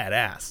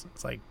badass.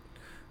 It's like,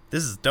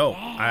 this is dope.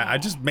 I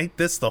just make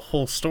this the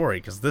whole story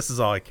because this is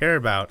all I care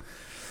about.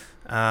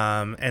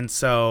 And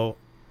so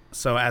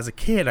as a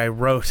kid, I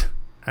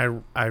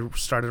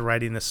started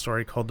writing this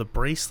story called The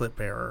Bracelet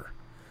Bearer,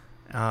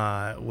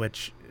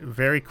 which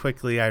very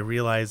quickly I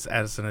realized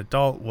as an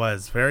adult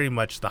was very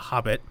much The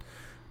Hobbit,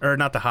 or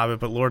not The Hobbit,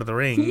 but Lord of the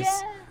Rings,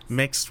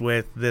 mixed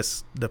with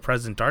the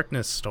Present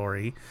Darkness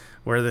story,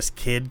 where this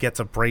kid gets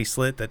a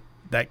bracelet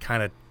that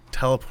kind of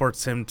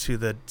teleports him to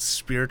the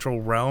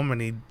spiritual realm,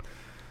 and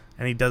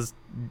he does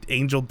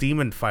angel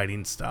demon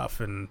fighting stuff,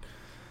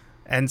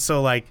 and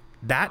so like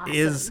that awesome.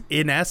 Is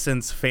in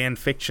essence fan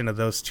fiction of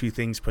those two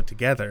things put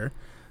together,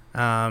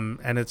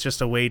 and it's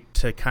just a way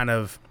to kind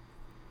of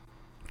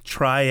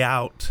try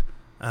out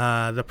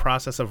the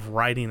process of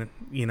writing,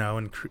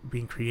 and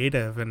being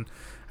creative. And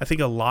I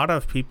think a lot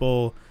of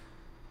people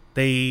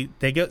they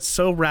get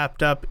so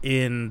wrapped up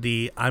in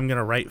the I'm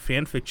gonna write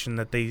fan fiction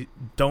that they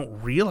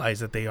don't realize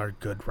that they are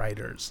good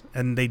writers,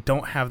 and they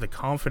don't have the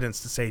confidence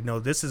to say, no,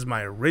 this is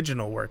my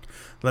original work,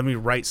 let me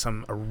write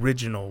some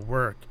original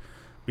work,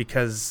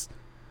 because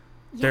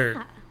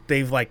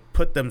they've like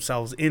put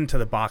themselves into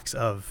the box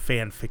of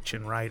fan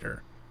fiction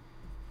writer.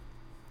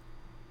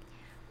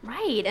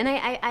 Right. And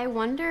I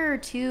wonder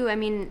too, I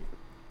mean,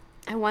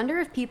 I wonder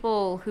if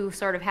people who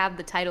sort of have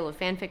the title of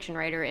fan fiction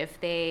writer, if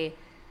they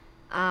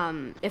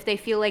if they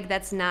feel like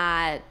that's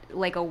not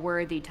like a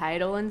worthy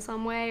title in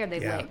some way, or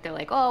Yeah. they're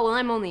like, oh well,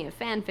 I'm only a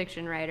fan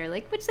fiction writer,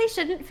 like, which they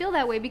shouldn't feel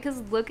that way,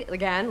 because look at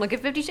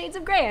 50 Shades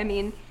of Grey. I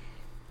mean,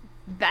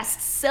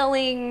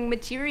 best-selling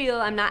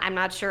material. I'm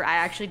not sure. I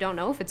actually don't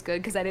know if it's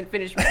good because I didn't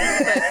finish reading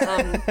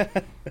it,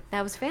 but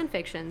that was fan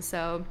fiction.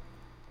 So,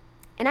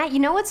 and you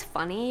know what's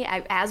funny?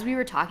 As we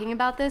were talking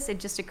about this, it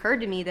just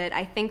occurred to me that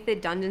I think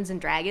that Dungeons and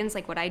Dragons,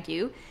 like what I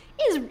do,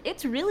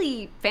 it's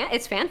really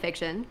it's fan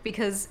fiction,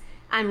 because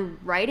I'm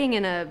writing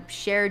in a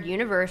shared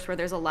universe where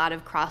there's a lot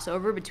of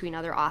crossover between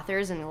other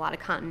authors and a lot of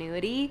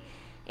continuity.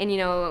 And, you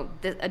know,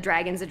 a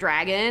dragon's a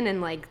dragon,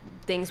 and like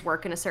things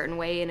work in a certain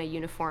way, in a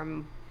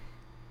uniform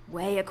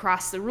way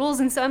across the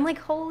rules. And so I'm like,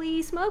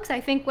 holy smokes,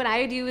 I think what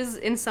I do is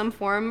in some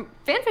form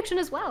fan fiction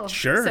as well.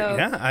 Sure. So,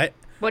 Yeah.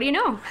 what do you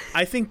know?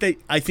 I think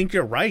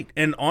you're right.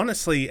 And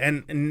honestly,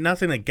 and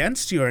nothing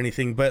against you or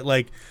anything, but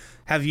like,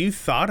 have you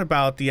thought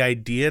about the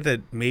idea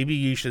that maybe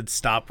you should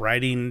stop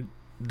writing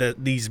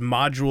these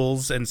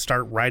modules and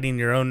start writing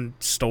your own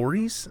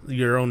stories,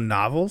 your own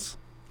novels?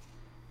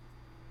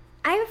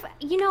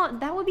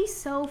 That would be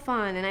so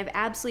fun. And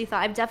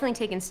I've definitely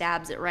taken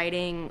stabs at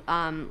writing,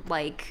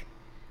 like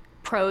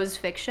prose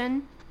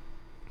fiction.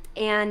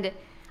 And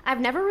I've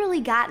never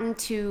really gotten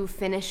to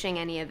finishing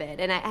any of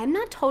it. And I'm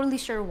not totally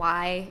sure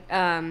why.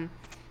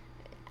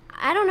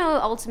 I don't know,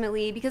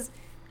 ultimately, because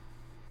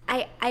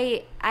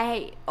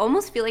I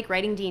almost feel like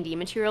writing D&D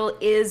material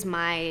is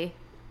my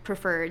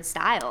preferred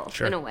style.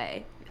 Sure. In a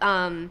way.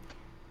 And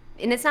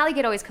it's not like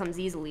it always comes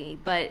easily,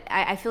 but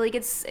I feel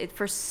like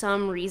for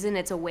some reason,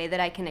 it's a way that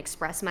I can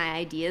express my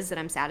ideas that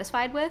I'm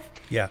satisfied with.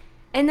 Yeah.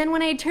 And then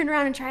when I turn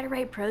around and try to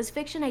write prose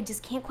fiction, I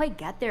just can't quite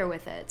get there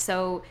with it.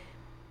 So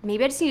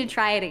maybe I just need to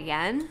try it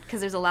again,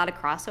 because there's a lot of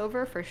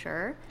crossover for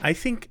sure. I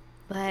think,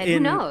 but who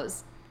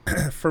knows?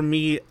 For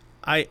me,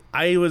 I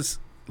was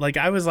like,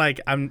 I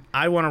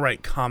want to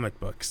write comic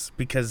books,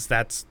 because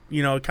that's,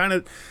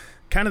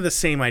 kind of the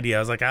same idea. I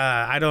was like,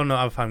 I don't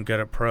know if I'm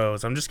good at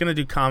prose. I'm just going to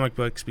do comic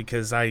books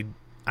because I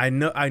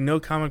know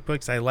comic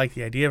books. I like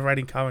the idea of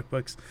writing comic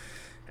books.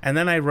 And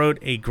then I wrote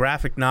a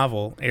graphic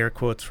novel, air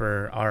quotes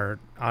for our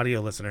audio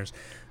listeners,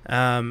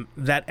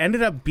 that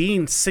ended up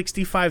being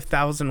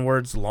 65,000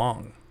 words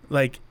long.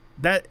 Like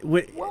that,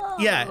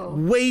 yeah,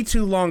 way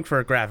too long for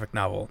a graphic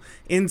novel.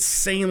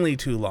 Insanely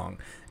too long.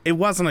 It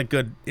wasn't a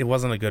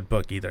good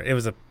book either. It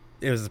was a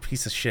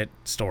piece of shit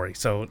story.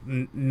 So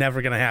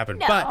never gonna happen.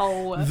 No.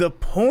 But the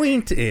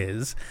point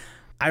is,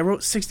 I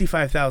wrote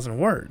 65,000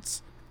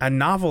 words. A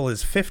novel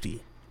is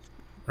 50,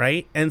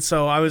 right? And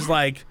so I was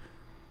like,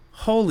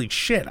 holy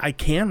shit, I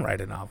can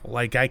write a novel.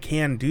 Like, I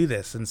can do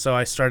this. And so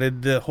I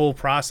started the whole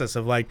process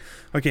of like,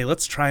 okay,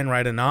 let's try and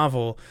write a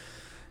novel.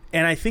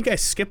 And I think I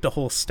skipped a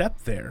whole step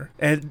there,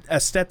 and a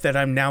step that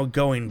I'm now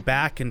going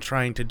back and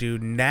trying to do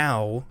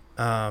now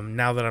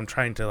that I'm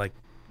trying to like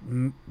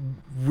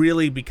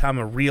really become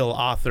a real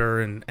author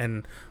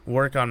and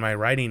work on my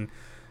writing,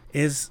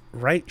 is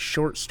write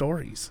short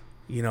stories,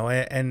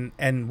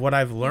 and what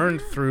I've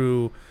learned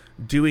through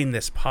doing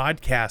this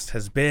podcast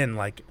has been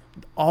like,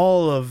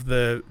 all of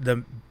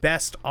the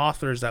best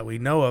authors that we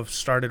know of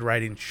started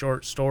writing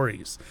short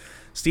stories.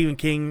 Stephen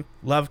King,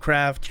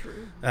 Lovecraft,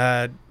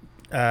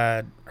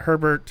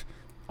 Herbert,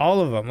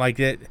 all of them. Like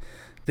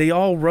they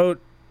all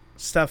wrote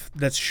stuff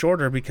that's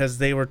shorter because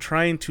they were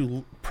trying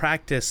to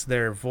practice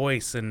their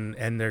voice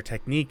and their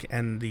technique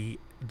and the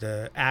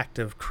act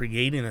of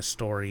creating a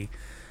story.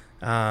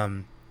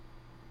 And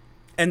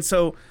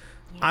so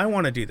I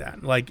want to do that.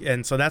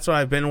 And so that's what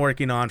I've been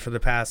working on for the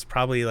past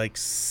probably like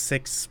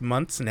 6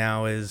 months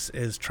now,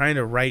 is trying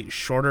to write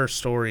shorter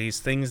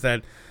stories, things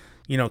that,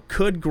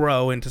 could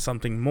grow into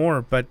something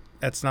more, but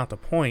that's not the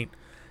point.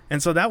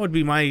 And so that would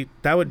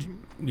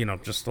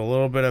just a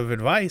little bit of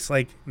advice.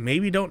 Like,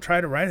 maybe don't try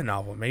to write a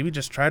novel. Maybe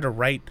just try to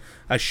write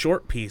a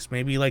short piece,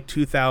 maybe like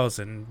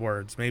 2,000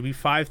 words, maybe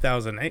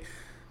 5,000,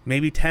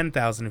 maybe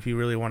 10,000 if you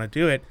really want to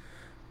do it.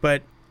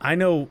 But I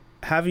know,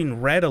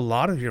 having read a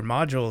lot of your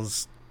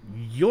modules,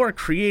 you're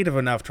creative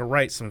enough to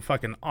write some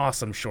fucking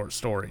awesome short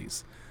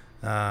stories.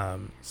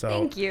 So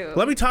Thank you.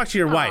 Let me talk to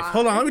your wife.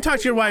 Hold on. Let me talk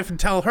to your wife and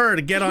tell her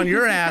to get on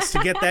your ass to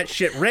get that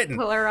shit written.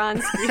 Pull her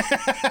on screen.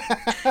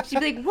 She'd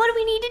be like, what do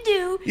we need to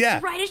do? Yeah.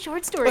 To write a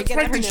short story. Let's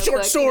write these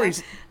short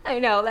stories. I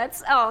know. That's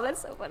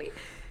so funny.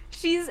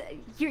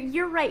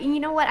 You're right. And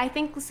you know what? I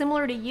think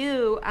similar to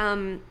you,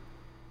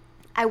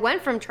 I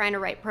went from trying to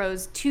write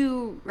prose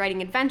to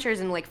writing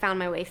adventures, and like found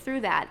my way through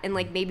that. And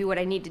like, maybe what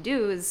I need to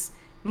do is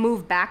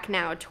move back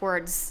now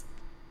towards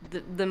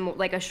the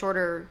like a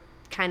shorter,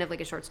 kind of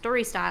like a short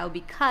story style,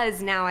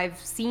 because now I've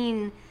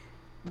seen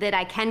that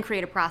I can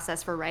create a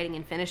process for writing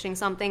and finishing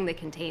something that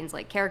contains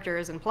like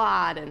characters and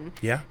plot and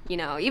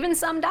even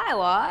some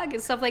dialogue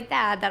and stuff like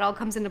that all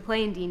comes into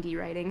play in D&D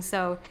writing.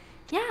 So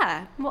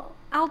yeah, well,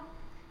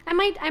 I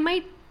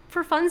might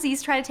for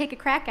funsies try to take a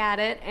crack at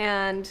it,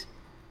 and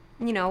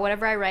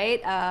whatever I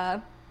write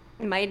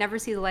it might never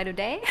see the light of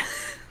day,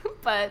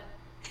 but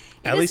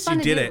at least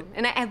you did it.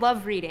 And I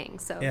love reading,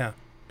 so yeah.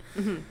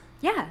 Mm-hmm.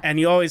 Yeah. And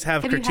you always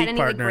have Have you had critique any,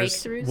 like,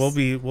 partners.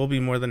 breakthroughs? We'll be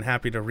more than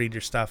happy to read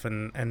your stuff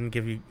and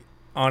give you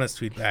honest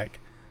feedback.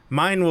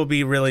 Mine will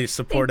be really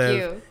supportive.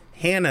 you.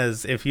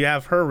 Hannah's, if you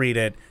have her read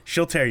it,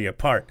 she'll tear you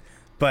apart,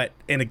 but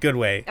in a good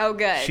way. Oh,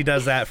 good. She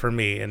does that for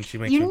me, and she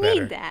makes You me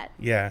better. need that.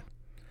 Yeah.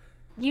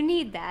 You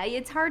need that.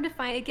 It's hard to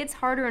find. It gets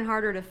harder and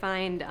harder to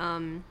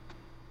find,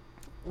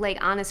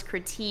 like, honest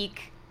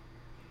critique.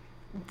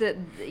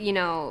 You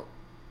know,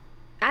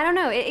 I don't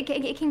know.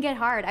 It can get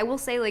hard. I will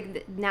say,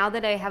 like, now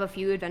that I have a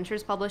few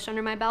adventures published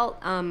under my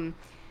belt,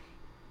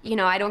 you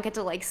know, I don't get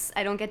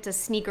to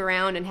sneak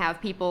around and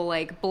have people,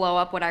 like, blow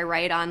up what I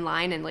write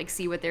online and, like,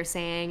 see what they're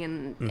saying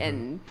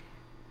and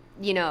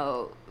you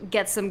know,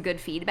 get some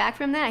good feedback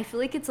from that. I feel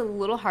like it's a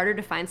little harder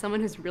to find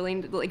someone who's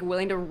really, like,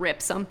 willing to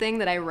rip something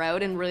that I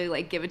wrote and really,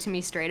 like, give it to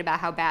me straight about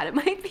how bad it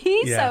might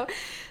be. Yeah.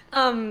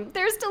 So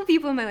there's still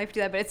people in my life who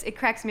do that, but it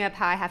cracks me up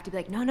how I have to be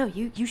like, no,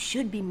 you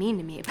should be mean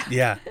to me about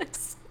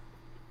this.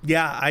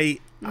 Yeah, I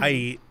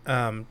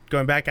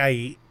going back,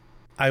 I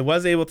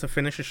was able to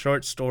finish a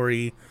short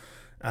story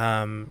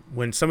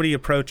when somebody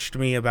approached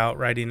me about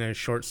writing a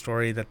short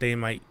story that they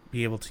might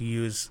be able to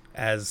use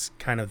as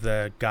kind of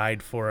the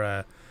guide for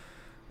a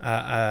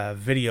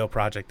video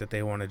project that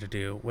they wanted to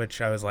do,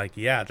 which I was like,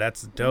 yeah,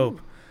 that's dope.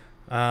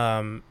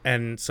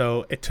 And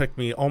so it took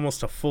me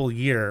almost a full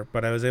year,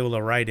 but I was able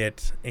to write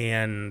it,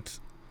 and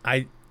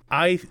I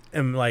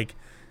am, like,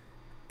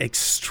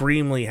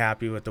 extremely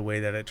happy with the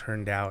way that it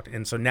turned out.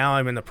 And so now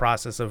I'm in the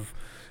process of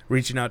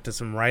reaching out to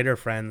some writer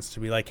friends to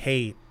be like,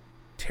 hey,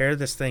 tear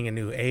this thing a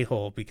new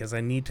a-hole, because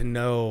I need to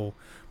know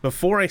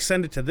before I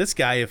send it to this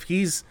guy, if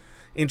he's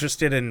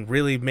interested in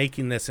really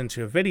making this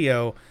into a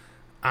video,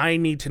 I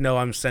need to know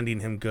I'm sending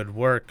him good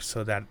work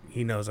so that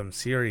he knows I'm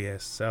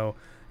serious. So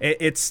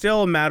it's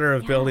still a matter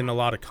of building a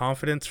lot of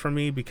confidence for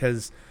me,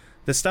 because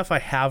the stuff I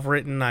have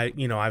written,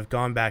 I've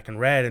gone back and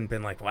read and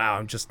been like, wow,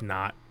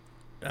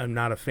 I'm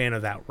not a fan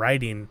of that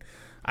writing.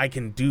 I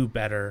can do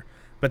better.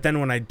 But then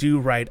when I do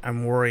write,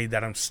 I'm worried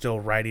that I'm still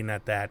writing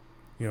at that,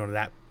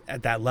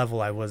 at that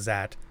level I was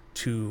at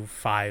 2,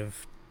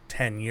 5,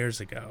 10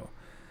 years ago.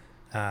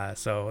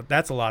 So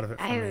that's a lot of it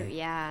for me.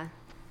 Yeah.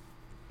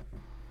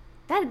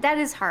 That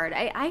is hard.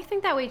 I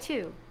think that way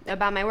too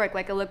about my work.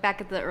 Like, I look back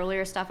at the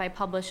earlier stuff I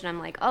published and I'm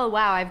like, oh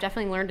wow, I've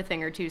definitely learned a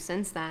thing or two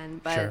since then.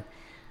 But Sure.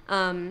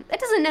 That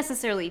doesn't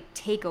necessarily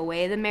take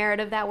away the merit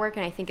of that work,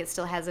 and I think it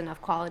still has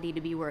enough quality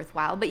to be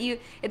worthwhile. But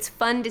it's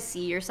fun to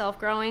see yourself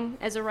growing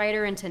as a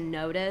writer and to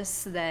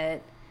notice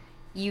that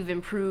you've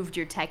improved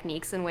your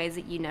techniques in ways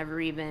that you never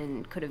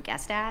even could have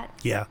guessed at.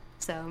 Yeah.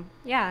 So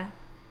yeah,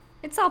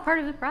 it's all part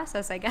of the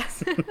process, I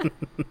guess.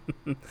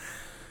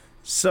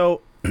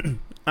 So,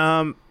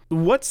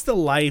 what's the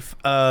life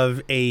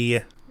of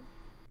a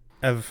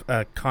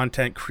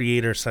content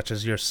creator such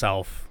as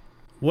yourself?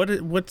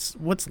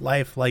 What's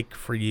life like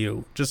for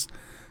you? Just,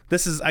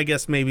 this is, I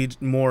guess, maybe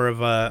more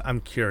of a, I'm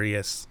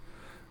curious.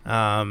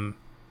 What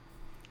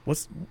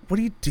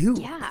do you do?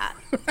 Yeah.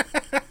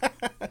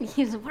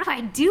 What do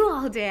I do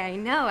all day? I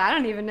know. I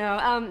don't even know.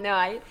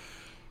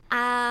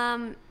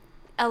 I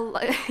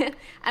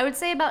would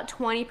say about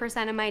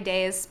 20% of my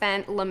day is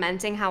spent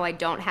lamenting how I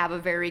don't have a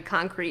very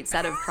concrete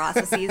set of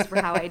processes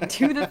for how I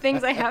do the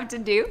things I have to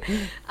do.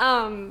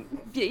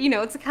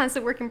 It's a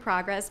constant work in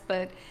progress,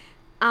 but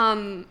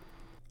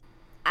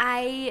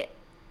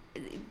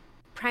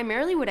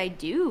primarily what I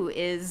do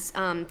is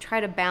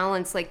try to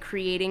balance, like,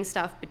 creating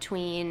stuff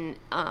between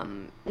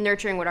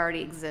nurturing what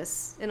already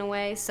exists in a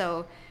way.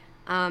 So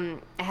I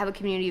have a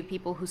community of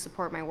people who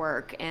support my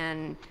work,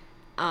 and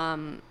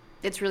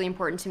it's really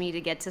important to me to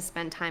get to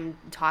spend time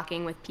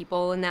talking with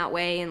people in that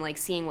way and, like,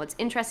 seeing what's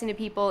interesting to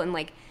people. And,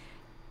 like,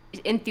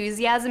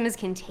 enthusiasm is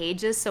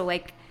contagious. So,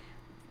 like,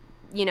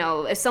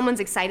 if someone's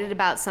excited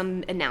about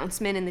some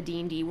announcement in the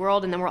D&D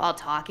world and then we're all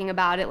talking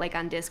about it, like,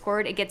 on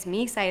Discord, it gets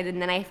me excited,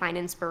 and then I find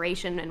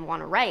inspiration and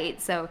want to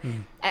write. So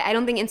I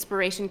don't think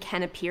inspiration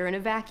can appear in a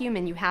vacuum,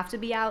 and you have to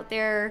be out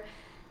there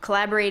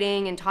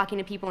collaborating and talking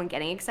to people and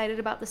getting excited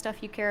about the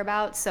stuff you care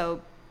about. So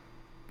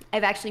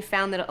I've actually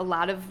found that a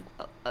lot of,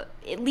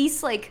 at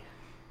least, like,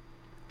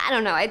 I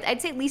don't know,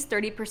 I'd say at least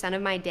 30%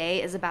 of my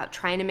day is about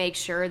trying to make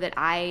sure that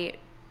I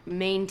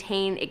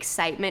maintain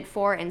excitement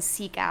for and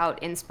seek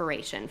out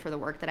inspiration for the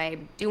work that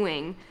I'm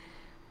doing.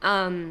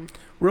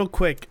 Real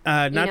quick,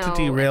 not to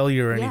derail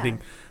you or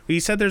anything, but you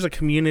said there's a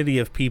community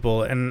of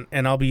people, and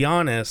I'll be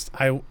honest,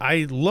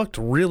 I looked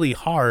really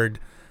hard.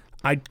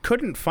 I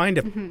couldn't find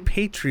a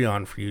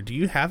Patreon for you. Do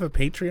you have a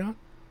Patreon?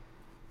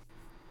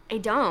 I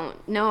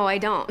don't. No, I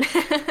don't.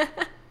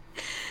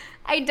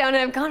 I don't.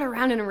 I've gone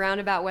around and around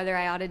about whether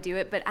I ought to do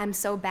it, but I'm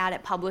so bad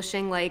at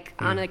publishing, like,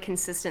 on a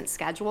consistent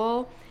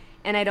schedule,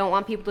 and I don't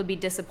want people to be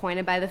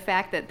disappointed by the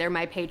fact that they're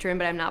my patron,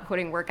 but I'm not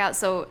putting work out.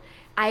 So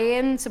I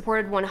am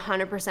supported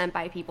 100%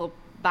 by people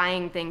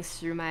buying things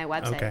through my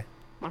website. Okay.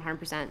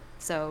 100%.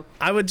 So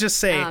I would just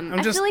say,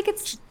 I feel like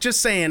it's just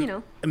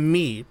saying,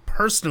 me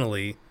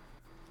personally,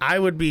 I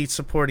would be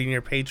supporting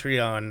your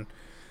Patreon,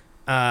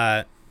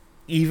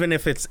 even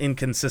if it's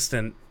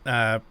inconsistent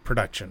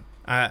production.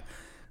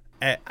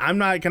 I'm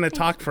not going to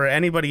talk for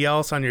anybody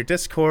else on your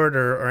Discord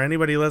or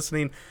anybody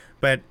listening,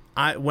 but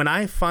when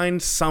I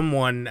find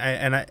someone,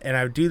 and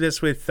I do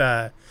this with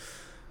the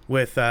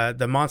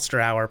Monster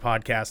Hour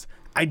podcast,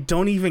 I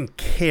don't even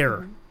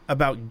care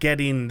about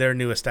getting their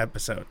newest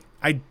episode.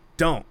 I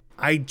don't.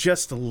 I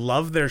just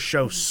love their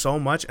show so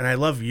much, and I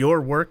love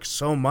your work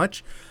so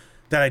much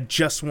that I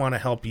just want to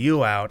help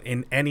you out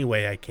in any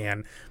way I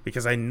can,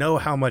 because I know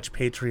how much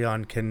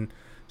Patreon can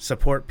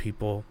support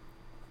people.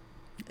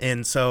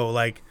 And so,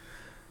 like,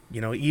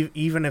 you know,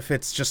 even if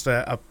it's just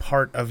a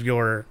part of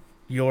your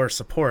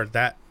support,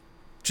 that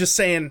just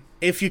saying,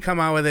 if you come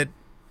out with it,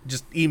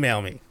 just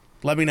email me.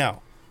 Let me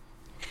know.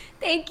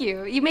 Thank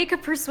you. You make a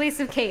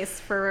persuasive case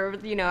for,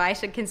 you know, I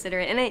should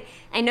consider it. And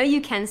I know you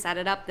can set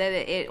it up that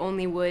it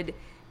only would,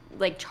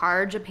 like,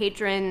 charge a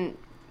patron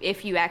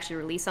if you actually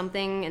release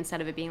something instead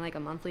of it being, like, a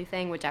monthly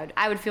thing, which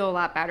I would feel a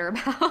lot better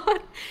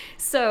about.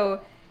 So,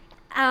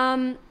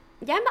 yeah,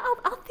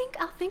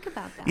 I'll think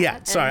about that.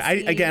 Yeah, sorry.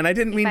 I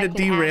didn't mean to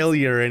derail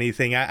you or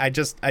anything. I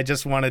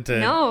just wanted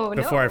to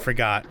before I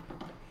forgot.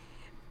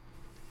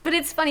 But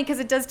it's funny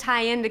because it does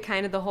tie into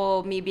kind of the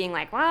whole me being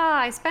like, wow,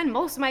 I spend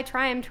most of my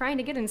time trying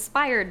to get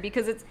inspired,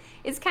 because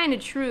it's kind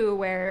of true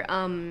where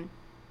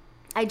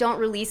I don't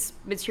release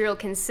material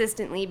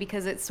consistently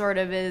because it sort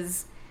of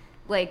is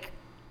like,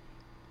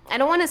 I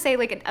don't want to say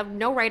like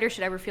no writer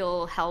should ever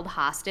feel held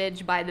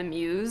hostage by the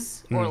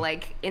muse or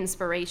like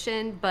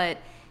inspiration, but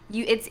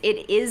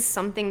it is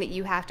something that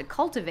you have to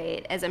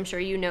cultivate, as I'm sure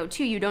you know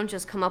too. You don't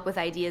just come up with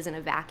ideas in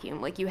a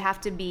vacuum. Like, you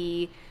have to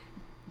be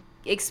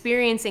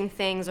experiencing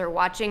things or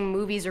watching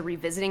movies or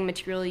revisiting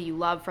material you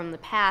love from the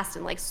past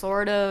and like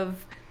sort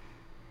of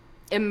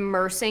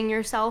immersing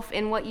yourself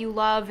in what you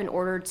love in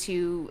order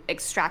to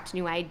extract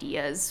new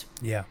ideas.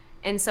 Yeah.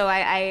 And so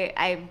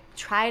I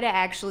try to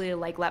actually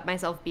like let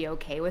myself be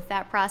okay with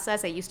that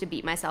process. I used to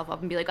beat myself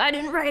up and be like, I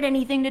didn't write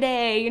anything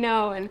today, you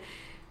know, and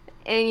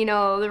you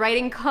know, the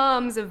writing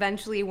comes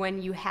eventually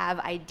when you have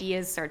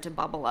ideas start to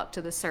bubble up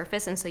to the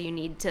surface. And so you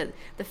need to,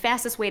 the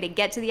fastest way to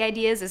get to the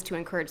ideas is to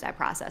encourage that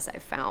process,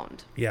 I've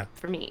found. Yeah.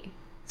 For me.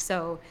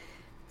 So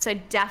I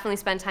definitely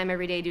spend time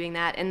every day doing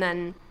that. And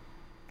then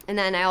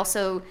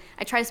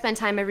I try to spend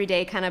time every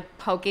day kind of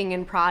poking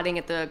and prodding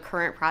at the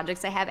current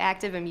projects I have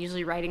active. I'm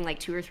usually writing like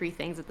 2 or 3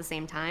 things at the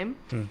same time.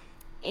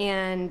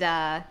 And,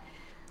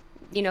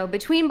 you know,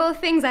 between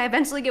both things, I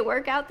eventually get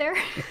work out there.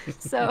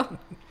 So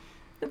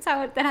that's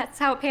how it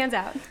pans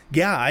out.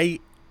 Yeah,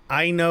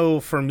 I know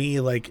for me,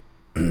 like,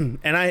 and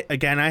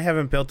I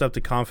haven't built up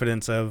the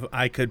confidence of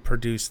I could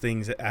produce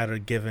things at a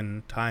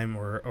given time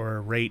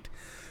or rate,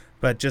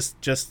 but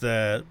just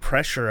the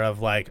pressure of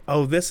like,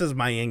 oh, this is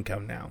my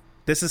income now.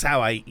 This is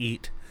how I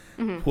eat.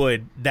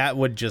 That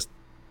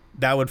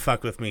would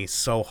fuck with me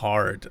so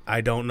hard.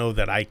 I don't know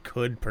that I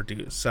could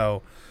produce.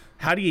 So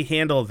how do you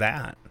handle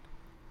that?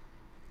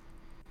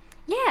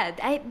 Yeah,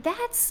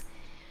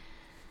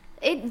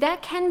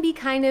 that can be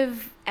kind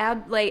of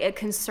like a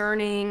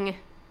concerning,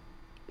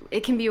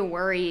 it can be a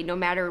worry no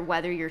matter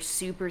whether you're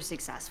super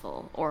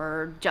successful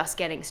or just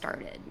getting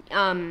started.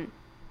 And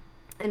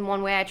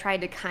one way I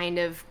tried to kind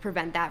of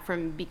prevent that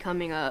from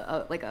becoming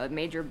a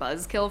major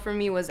buzzkill for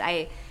me was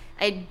I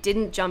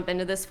didn't jump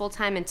into this full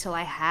time until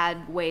I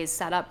had ways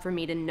set up for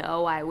me to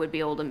know I would be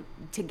able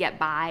to get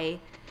by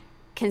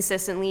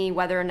consistently,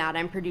 whether or not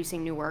I'm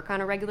producing new work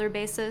on a regular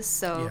basis.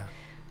 So,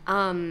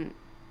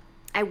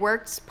 I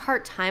worked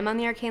part-time on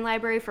the Arcane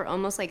Library for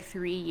almost like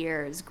 3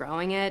 years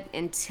growing it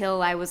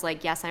until I was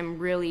like, yes, I'm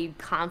really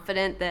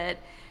confident that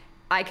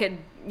I could,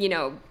 you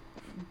know,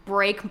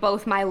 break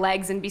both my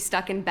legs and be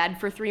stuck in bed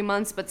for 3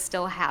 months, but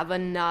still have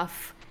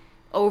enough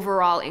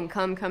overall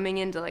income coming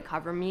in to like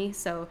cover me.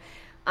 So,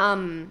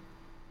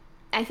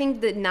 I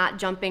think that not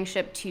jumping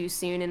ship too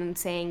soon and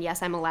saying,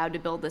 yes, I'm allowed to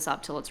build this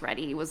up till it's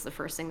ready was the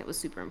first thing that was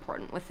super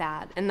important with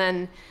that. And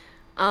then,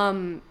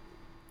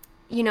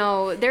 you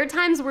know, there are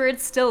times where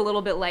it's still a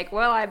little bit like,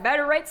 well, I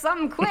better write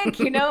something quick,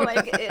 you know,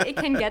 like it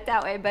can get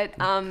that way. But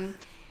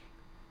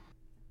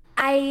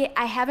I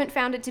haven't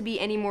found it to be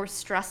any more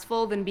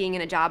stressful than being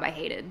in a job I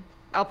hated.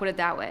 I'll put it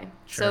that way.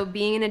 Sure. So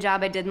being in a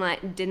job I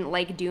didn't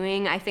like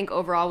doing, I think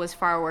overall was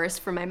far worse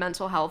for my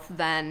mental health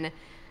than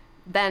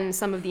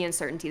some of the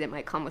uncertainty that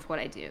might come with what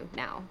I do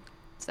now.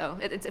 So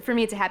for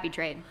me, it's a happy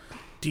trade.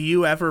 Do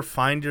you ever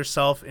find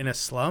yourself in a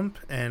slump?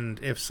 And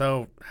if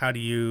so, how do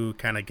you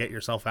kind of get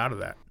yourself out of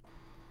that?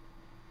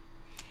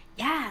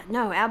 Yeah,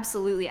 no,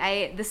 absolutely.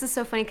 This is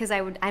so funny because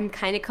I'm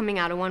kind of coming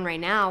out of one right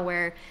now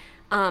where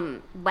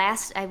so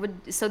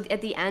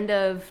at the end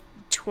of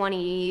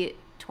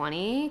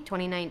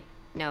 2019,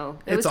 no,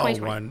 it was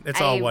 2020. It's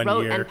all one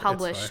wrote year. And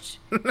published.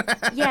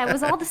 Yeah, it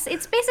was all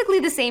it's basically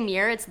the same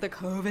year. It's the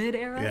COVID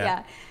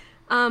era.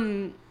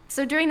 Yeah.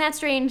 So during that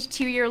strange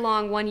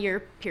 2-year-long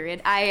 1-year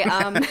period,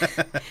 I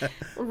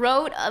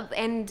wrote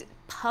and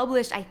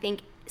published, I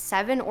think,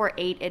 7 or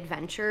 8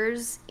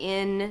 adventures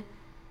in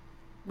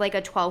like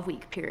a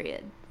 12-week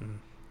period,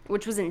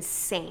 which was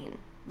insane.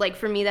 Like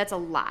for me, that's a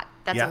lot.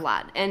 That's a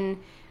lot. And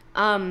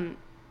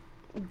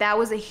that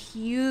was a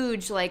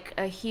huge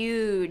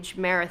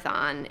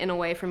marathon in a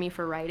way for me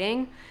for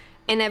writing.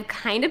 And I've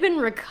kind of been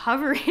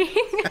recovering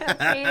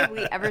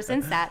creatively ever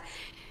since that.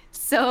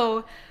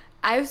 So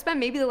I've spent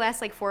maybe the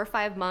last like 4 or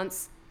 5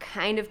 months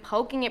kind of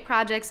poking at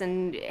projects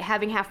and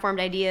having half-formed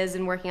ideas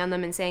and working on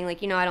them and saying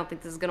like, I don't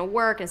think this is going to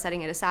work, and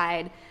setting it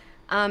aside.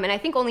 And I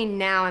think only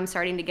now I'm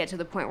starting to get to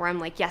the point where I'm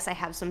like, yes, I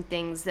have some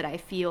things that I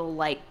feel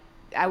like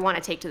I want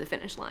to take to the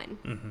finish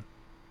line.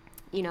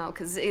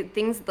 Because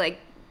things like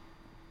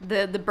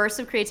the bursts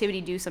of creativity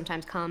do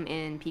sometimes come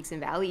in peaks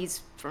and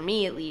valleys, for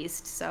me at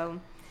least.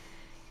 So,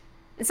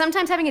 and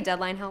sometimes having a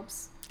deadline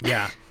helps.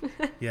 Yeah.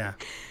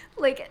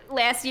 Like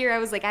last year I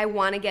was like, I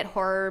want to get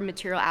horror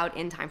material out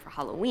in time for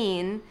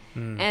Halloween.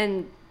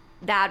 And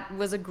that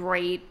was a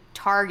great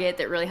target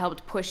that really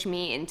helped push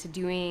me into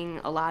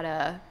doing a lot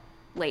of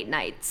late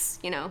nights,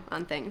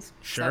 on things.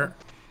 Sure.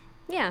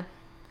 So, yeah.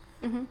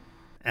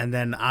 And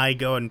then I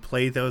go and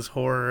play those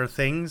horror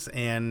things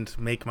and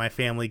make my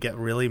family get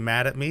really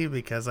mad at me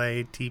because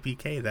I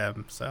TPK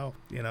them. So,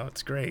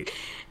 it's great.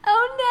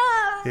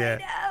 Oh, no. Yeah.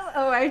 No.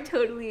 Oh,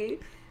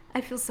 I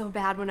feel so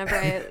bad whenever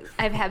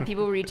I've had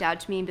people reach out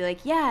to me and be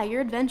like, yeah,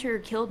 your adventure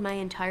killed my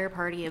entire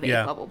party of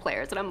 8-level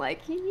players. And I'm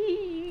like,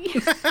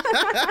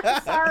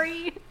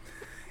 sorry.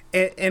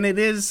 And it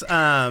is,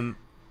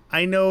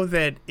 I know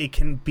that it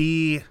can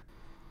be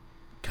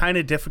kind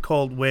of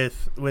difficult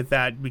with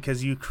that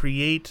because you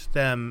create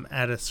them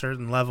at a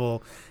certain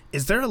level.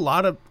 Is there a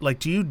lot of, like,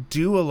 do you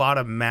do a lot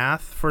of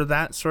math for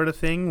that sort of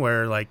thing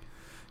where, like,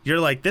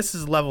 you're like, this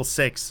is level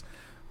 6,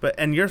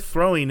 and you're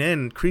throwing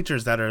in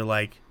creatures that are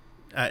like,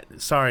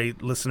 sorry,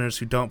 listeners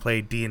who don't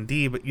play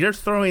D&D, but you're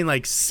throwing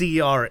like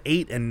CR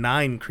 8 and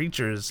 9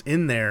 creatures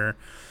in there,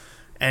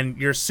 and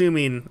you're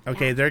assuming,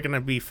 okay, they're going to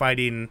be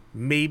fighting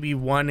maybe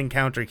one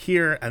encounter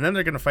here, and then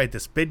they're going to fight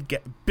this big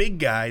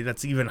guy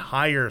that's even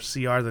higher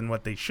CR than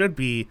what they should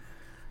be,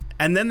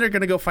 and then they're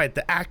going to go fight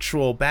the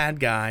actual bad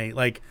guy.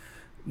 Like,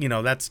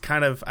 that's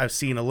kind of, I've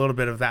seen a little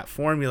bit of that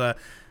formula.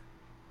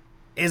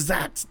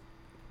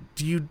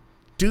 Do you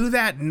do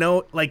that?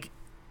 No, like,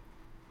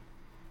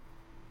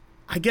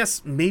 I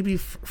guess maybe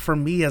for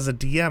me as a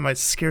DM, it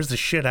scares the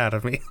shit out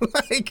of me.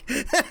 Like,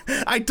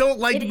 I don't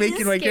like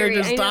making my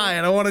characters die,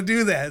 and I want to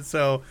do that.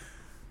 So,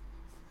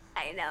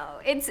 I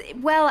know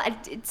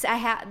I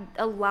have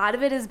a lot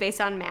of it is based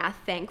on math.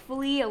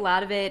 Thankfully, a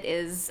lot of it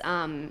is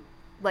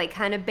like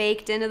kind of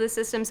baked into the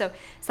system. So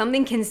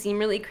something can seem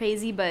really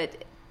crazy,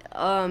 but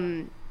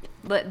the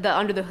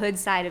under the hood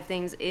side of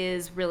things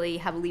is really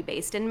heavily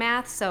based in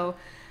math. So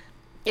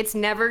it's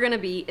never gonna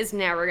be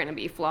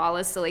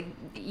flawless. So like,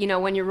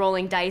 when you're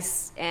rolling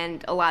dice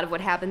and a lot of what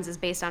happens is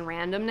based on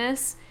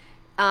randomness,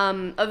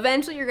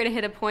 eventually you're gonna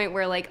hit a point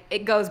where like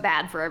it goes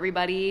bad for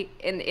everybody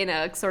in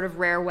a sort of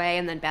rare way,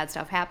 and then bad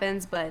stuff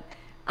happens. But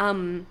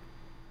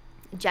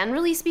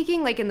generally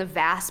speaking, like in the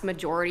vast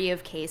majority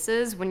of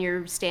cases, when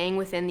you're staying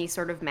within these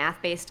sort of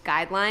math-based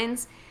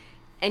guidelines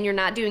and you're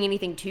not doing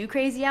anything too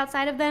crazy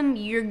outside of them,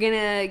 you're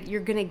gonna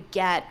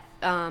get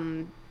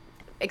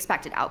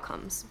expected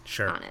outcomes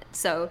on it.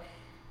 So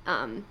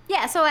like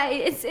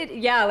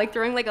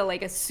throwing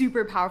like a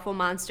super powerful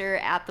monster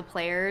at the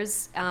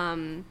players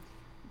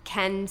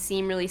can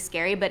seem really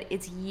scary, but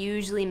it's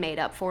usually made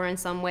up for in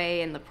some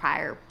way in the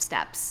prior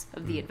steps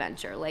of the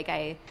adventure. Like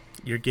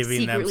you're giving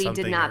secretly them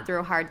something, did not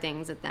throw hard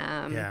things at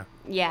them.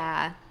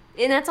 Yeah.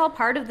 And that's all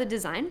part of the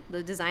design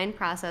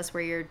process,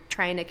 where you're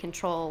trying to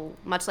control,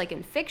 much like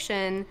in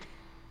fiction,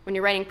 when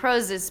you're writing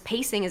prose,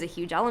 pacing is a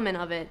huge element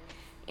of it.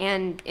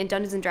 And in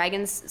Dungeons &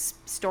 Dragons,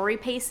 story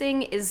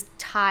pacing is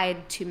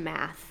tied to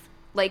math.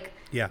 Like,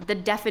 the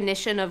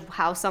definition of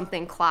how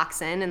something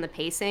clocks in and the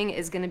pacing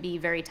is going to be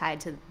very tied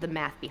to the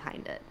math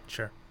behind it.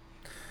 Sure.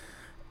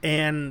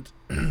 And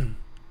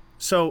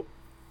so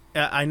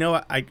I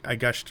know I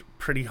gushed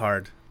pretty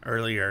hard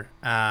earlier.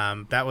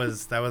 That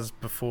was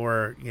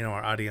before,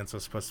 our audience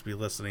was supposed to be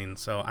listening.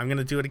 So I'm going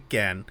to do it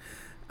again.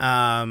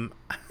 I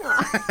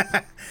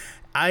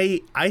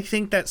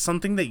think that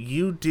something that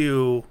you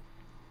do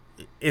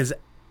is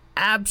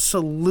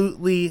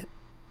absolutely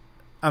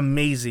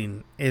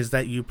amazing is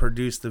that you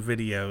produce the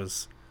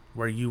videos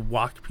where you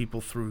walk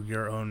people through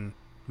your own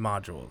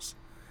modules.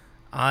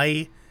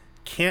 I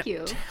can't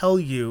tell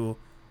you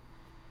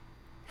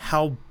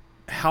how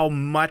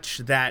much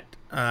that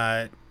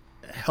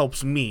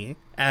helps me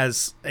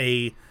as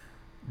a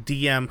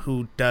DM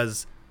who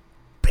does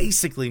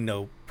basically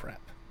no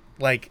prep.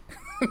 Like,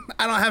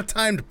 I don't have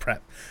time to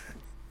prep.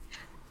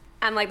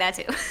 I'm like that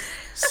too.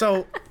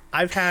 So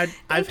I've had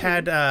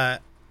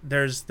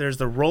there's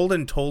the Rolled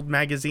and Told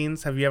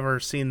magazines. Have you ever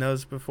seen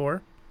those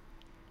before?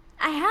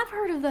 I have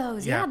heard of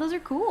those. Yeah, those are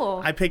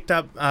cool. I picked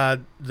up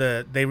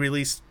they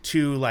released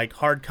 2 like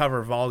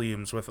hardcover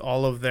volumes with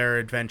all of their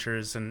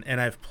adventures, and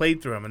I've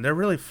played through them, and they're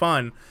really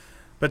fun.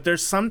 But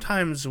there's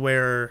sometimes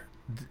where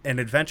an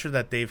adventure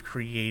that they've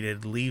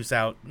created leaves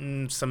out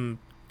some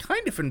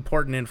kind of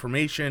important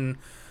information,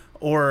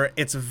 or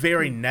it's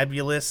very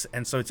nebulous,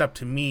 and so it's up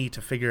to me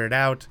to figure it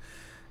out.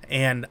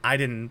 And I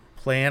didn't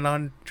plan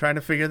on trying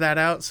to figure that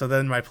out. So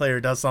then my player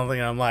does something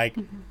and I'm like,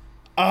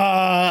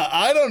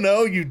 I don't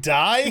know, you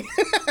die?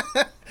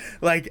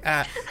 Like,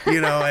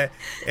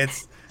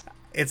 it's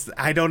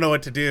I don't know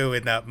what to do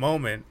in that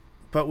moment.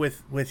 But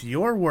with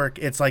your work,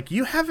 it's like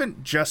you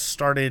haven't just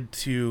started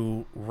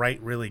to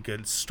write really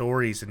good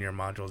stories in your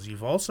modules.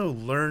 You've also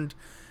learned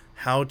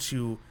how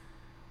to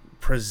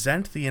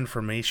present the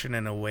information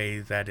in a way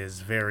that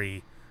is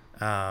very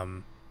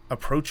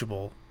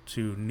approachable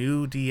to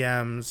new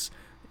DMs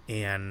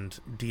and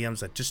DMs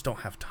that just don't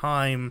have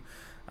time.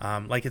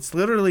 Like, it's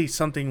literally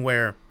something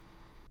where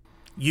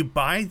you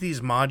buy these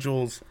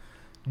modules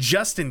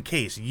just in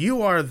case.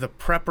 You are the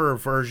prepper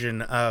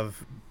version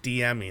of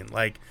DMing.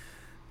 Like,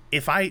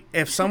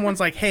 if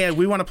someone's like, hey,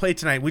 we want to play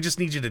tonight, we just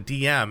need you to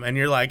DM, and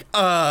you're like,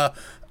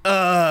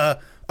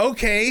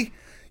 okay,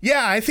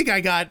 yeah, I think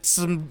I got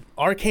some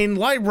arcane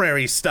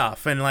library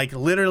stuff, and like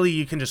literally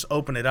you can just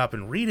open it up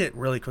and read it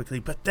really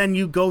quickly, but then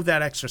you go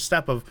that extra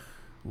step of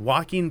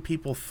walking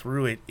people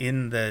through it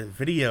in the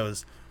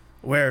videos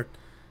where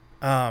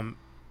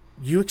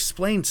you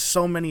explain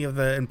so many of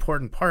the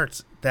important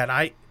parts that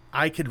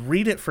I could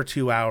read it for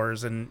 2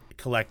 hours and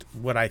collect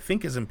what I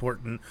think is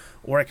important,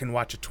 or I can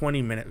watch a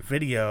 20-minute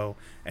video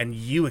and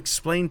you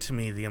explain to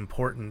me the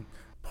important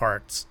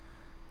parts.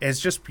 It's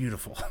just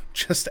beautiful.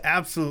 Just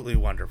absolutely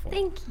wonderful.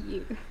 Thank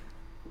you.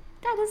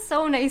 That is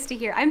so nice to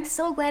hear. I'm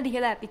so glad to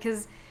hear that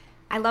because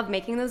I love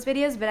making those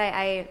videos, but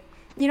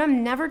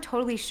I'm never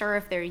totally sure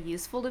if they're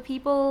useful to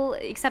people,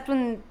 except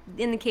in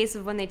the case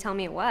of when they tell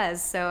me it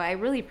was. So I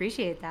really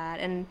appreciate that.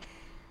 And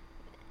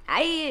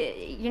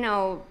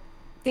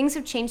things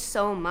have changed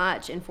so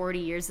much in 40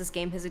 years. This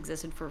game has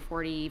existed for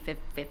 40,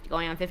 50,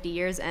 going on 50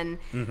 years, and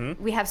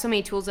we have so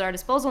many tools at our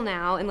disposal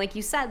now. And like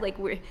you said, like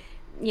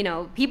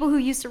people who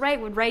used to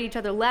write would write each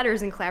other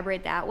letters and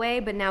collaborate that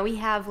way, but now we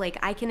have, like,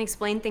 I can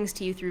explain things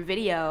to you through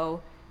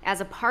video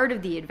as a part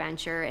of the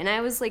adventure. And I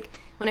was like,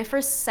 when I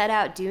first set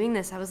out doing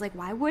this, I was like,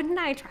 why wouldn't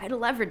I try to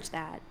leverage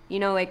that?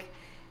 Like,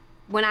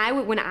 when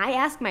I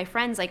ask my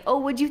friends, like, oh,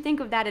 what'd you think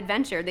of that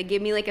adventure? They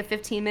give me like a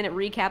 15-minute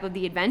recap of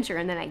the adventure,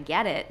 and then I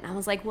get it. And I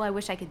was like, well, I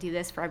wish I could do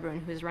this for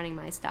everyone who's running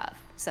my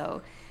stuff.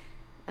 So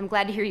I'm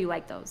glad to hear you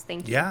like those.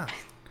 Thank you. Yeah.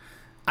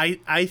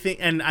 I think,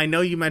 and I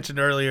know you mentioned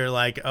earlier,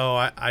 like,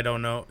 oh, I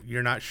don't know,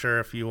 you're not sure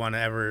if you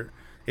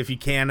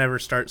can ever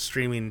start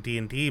streaming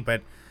D&D,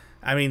 but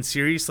I mean,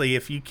 seriously,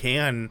 if you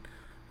can,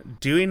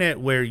 doing it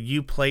where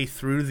you play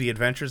through the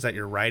adventures that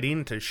you're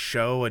writing to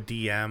show a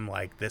DM,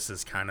 like, this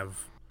is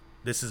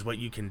what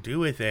you can do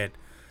with it,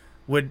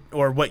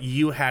 or what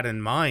you had in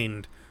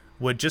mind,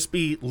 would just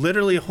be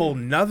literally a whole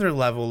nother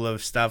level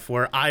of stuff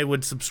where I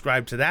would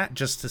subscribe to that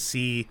just to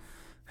see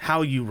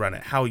how you run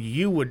it, how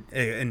you would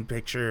and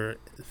picture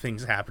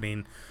things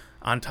happening,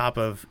 on top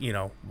of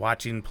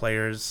watching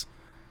players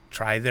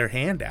try their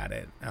hand at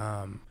it.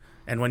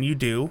 And when you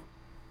do,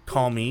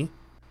 call me.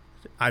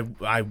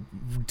 I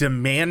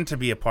demand to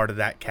be a part of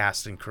that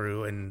cast and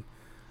crew, and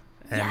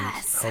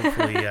yes.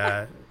 Hopefully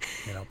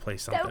play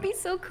something. That would be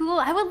so cool.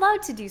 I would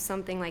love to do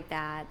something like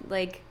that.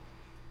 Like,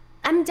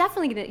 I'm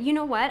definitely gonna, you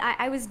know what,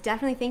 I was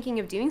definitely thinking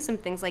of doing some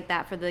things like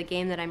that for the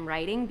game that I'm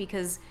writing,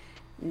 because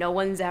no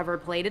one's ever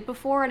played it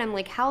before, and I'm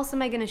like, how else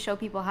am I going to show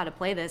people how to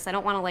play this? I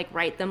don't want to like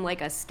write them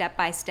like a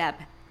step-by-step,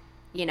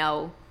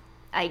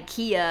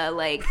 IKEA,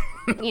 like,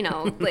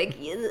 like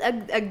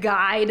a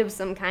guide of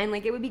some kind.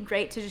 Like, it would be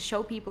great to just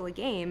show people a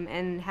game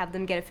and have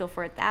them get a feel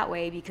for it that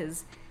way,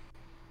 because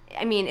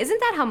I mean, isn't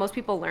that how most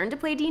people learn to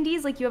play D&D?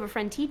 Is like you have a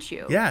friend teach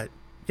you. Yeah,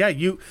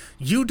 you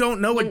don't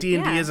know what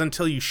D&D is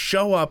until you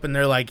show up and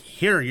they're like,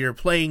 here, you're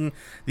playing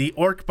the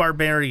Orc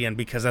Barbarian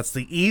because that's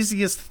the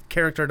easiest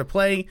character to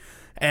play.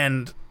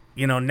 And,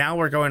 now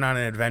we're going on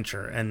an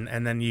adventure,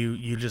 and then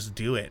you just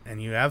do it,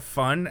 and you have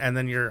fun, and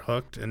then you're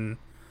hooked, and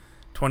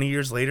 20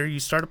 years later, you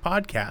start a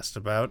podcast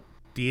about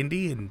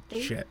D&D and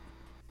shit.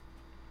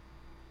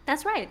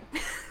 That's right.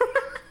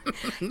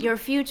 Your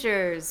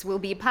futures will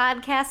be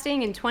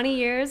podcasting in 20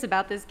 years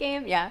about this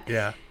game. Yeah.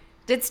 Yeah.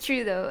 It's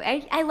true, though.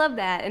 I love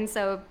that, and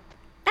so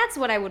that's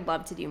what I would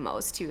love to do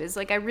most, too, is,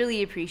 like, I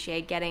really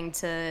appreciate getting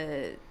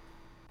to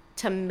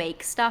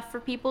make stuff for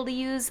people to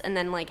use and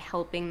then like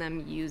helping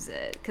them use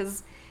it,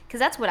 because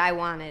that's what I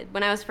wanted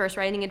when I was first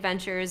writing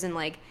adventures. And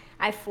like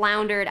I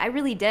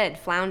really did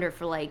flounder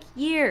for like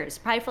years,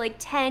 probably for like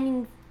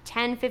 10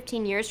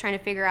 15 years, trying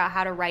to figure out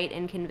how to write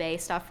and convey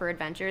stuff for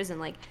adventures.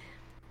 And like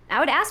I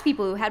would ask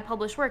people who had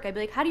published work, I'd be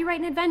like, how do you write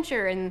an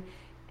adventure? And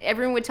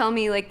everyone would tell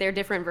me like their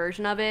different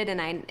version of it.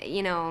 And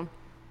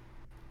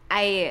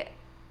I,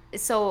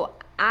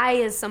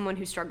 as someone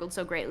who struggled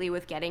so greatly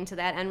with getting to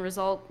that end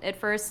result at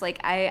first, like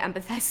I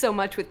empathize so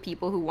much with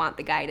people who want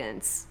the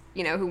guidance,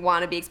 who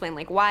want to be explained,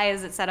 like, why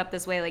is it set up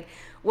this way? Like,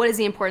 what is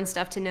the important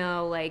stuff to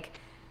know? Like,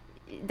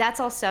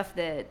 that's all stuff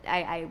that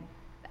I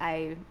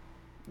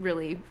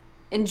really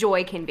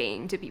enjoy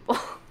conveying to people.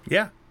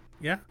 Yeah.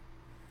 Yeah.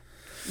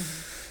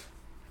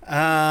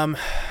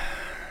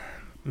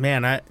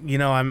 Man,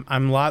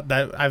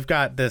 I've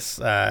got this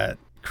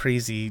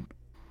crazy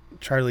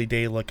Charlie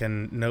Day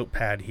looking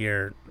notepad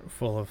here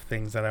full of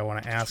things that I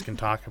want to ask and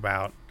talk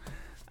about.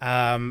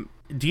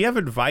 Do you have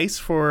advice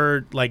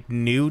for like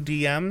new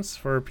DMs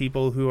for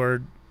people who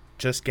are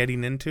just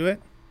getting into it?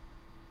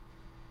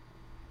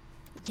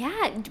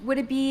 Yeah, would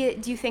it be,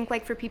 do you think,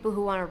 like for people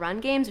who want to run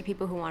games or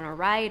people who want to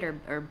write,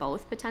 or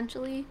both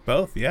potentially?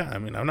 Both, yeah. I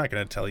mean, I'm not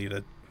going to tell you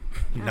to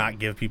not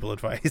give people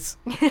advice.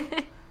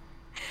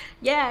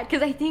 Yeah,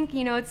 because I think,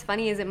 what's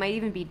funny is it might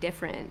even be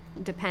different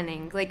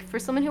depending. Like for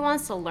someone who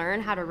wants to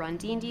learn how to run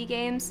D&D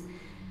games,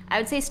 I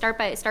would say start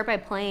by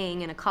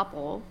playing in a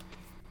couple,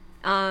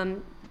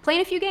 playing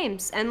a few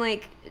games, and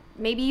like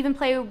maybe even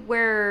play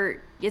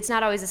where it's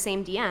not always the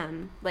same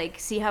DM. Like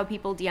see how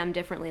people DM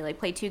differently. Like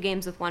play 2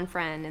 games with one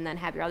friend and then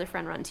have your other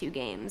friend run 2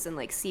 games, and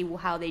like see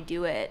how they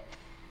do it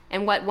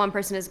and what one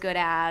person is good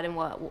at and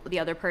what the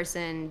other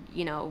person,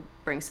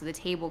 brings to the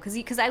table.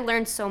 Because I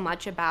learned so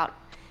much about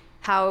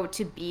how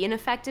to be an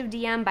effective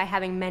DM by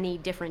having many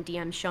different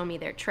DMs show me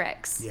their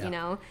tricks,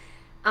 So,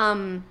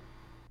 and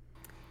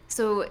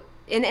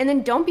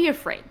then don't be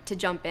afraid to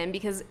jump in,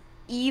 because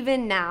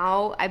even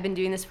now, I've been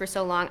doing this for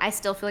so long, I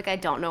still feel like I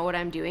don't know what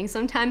I'm doing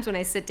sometimes when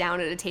I sit down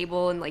at a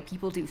table and like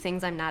people do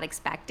things I'm not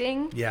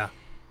expecting. Yeah.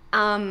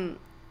 And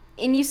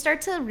you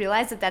start to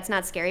realize that that's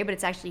not scary, but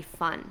it's actually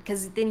fun,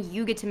 because then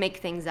you get to make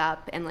things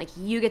up and like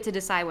you get to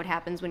decide what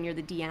happens when you're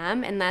the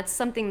DM, and that's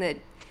something that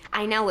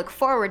I now look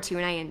forward to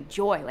and I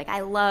enjoy. Like I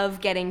love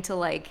getting to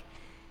like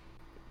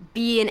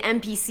be an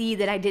NPC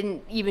that I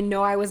didn't even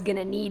know I was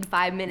gonna need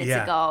 5 minutes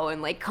ago,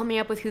 and like coming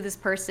up with who this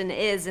person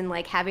is, and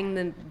like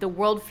having the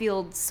world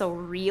feel so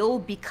real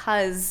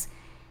because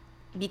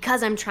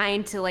I'm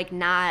trying to like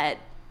not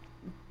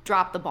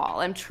drop the ball.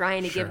 I'm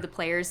trying to give the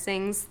players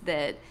things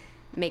that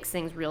makes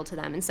things real to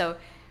them. And so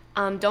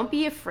don't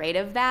be afraid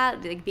of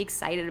that. Like be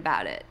excited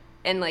about it,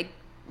 and like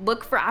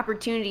look for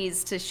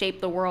opportunities to shape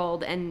the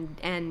world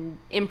and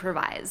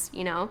improvise,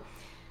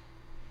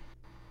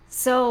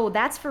 So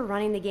that's for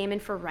running the game.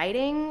 And for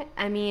writing,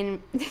 I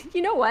mean,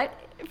 you know what?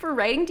 For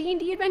writing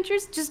D&D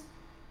adventures, just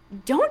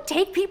don't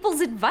take people's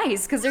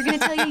advice, because they're going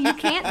to tell you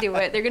can't do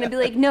it. They're going to be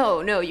like,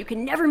 no, you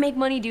can never make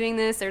money doing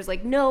this. There's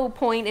like no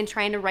point in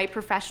trying to write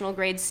professional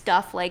grade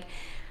stuff. Like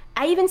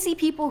I even see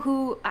people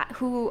who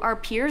are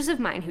peers of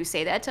mine who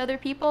say that to other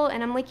people.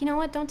 And I'm like, you know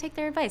what? Don't take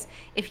their advice.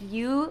 If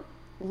you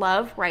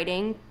love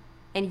writing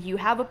and you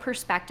have a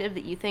perspective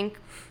that you think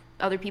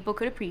other people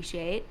could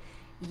appreciate,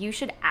 you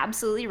should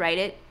absolutely write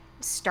it.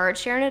 Start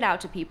sharing it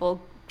out to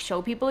people,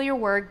 show people your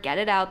work, get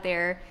it out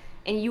there,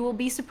 and you will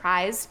be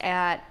surprised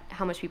at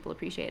how much people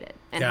appreciate it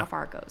and how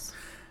far it goes.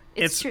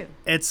 It's true.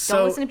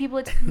 Don't listen to people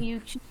that tell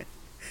you.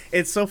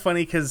 It's so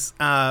funny because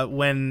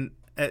when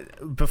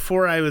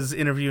before I was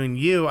interviewing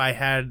you, I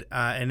had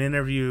an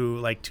interview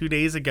like 2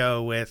 days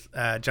ago with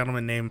a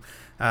gentleman named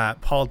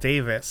Paul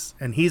Davis,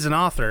 and he's an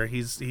author.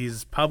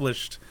 He's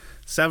published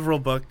several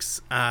books,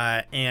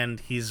 and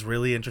he's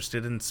really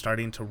interested in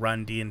starting to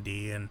run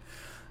D&D, and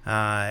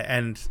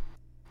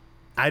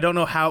I don't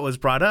know how it was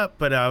brought up,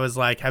 but I was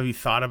like, have you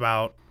thought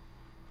about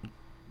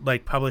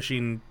like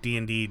publishing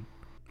D&D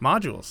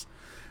modules?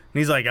 And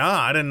he's like,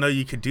 I didn't know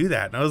you could do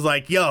that. And I was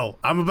like, yo,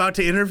 I'm about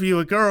to interview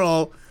a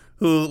girl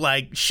who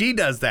like, she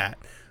does that.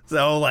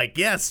 So like,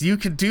 yes, you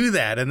could do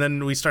that. And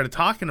then we started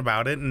talking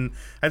about it, and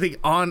I think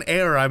on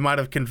air I might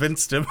have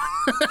convinced him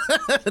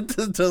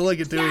to look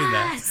at doing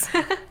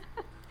that.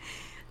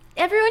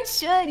 Everyone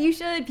should. You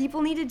should.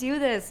 People need to do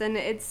this, and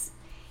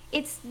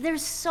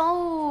there's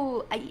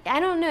so I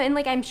don't know, and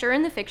like I'm sure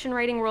in the fiction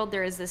writing world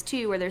there is this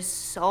too, where there's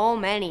so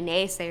many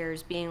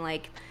naysayers being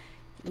like,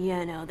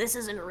 this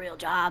isn't a real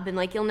job, and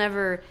like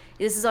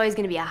this is always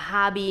going to be a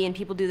hobby, and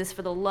people do this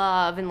for the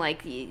love, and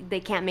like they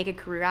can't make a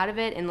career out of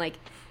it. And like,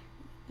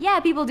 yeah,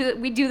 people do it.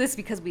 We do this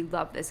because we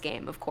love this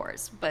game, of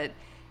course, but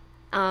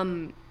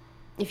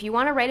if you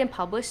want to write and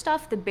publish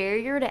stuff, the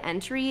barrier to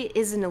entry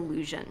is an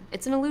illusion.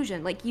 It's an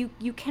illusion. Like you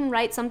can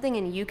write something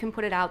and you can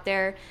put it out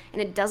there,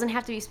 and it doesn't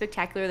have to be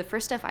spectacular. The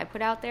first stuff I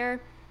put out there,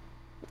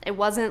 it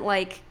wasn't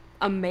like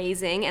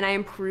amazing, and I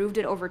improved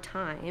it over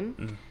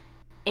time.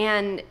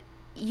 And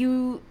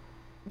you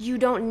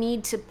don't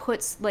need to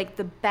put like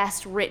the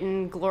best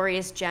written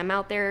glorious gem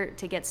out there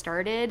to get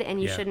started,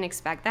 and you shouldn't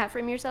expect that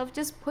from yourself.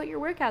 Just put your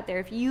work out there.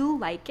 If you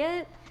like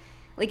it,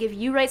 like if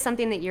you write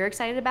something that you're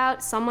excited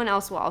about, someone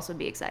else will also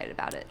be excited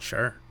about it.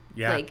 Sure.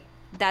 Yeah. Like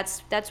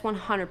that's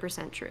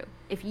 100% true.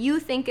 If you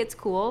think it's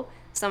cool,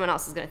 someone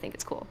else is going to think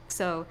it's cool.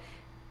 So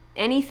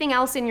anything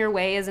else in your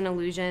way is an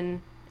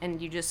illusion,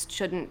 and you just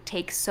shouldn't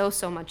take so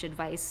much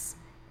advice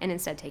and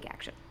instead take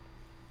action.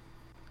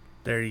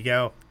 There you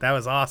go. That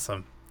was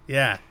awesome.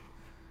 Yeah.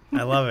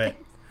 I love it.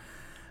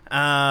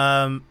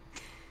 I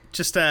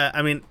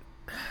mean,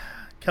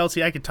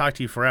 Kelsey, I could talk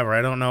to you forever.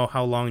 I don't know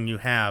how long you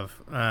have.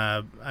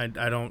 I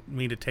don't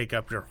mean to take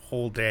up your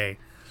whole day.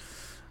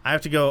 I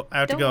have to go.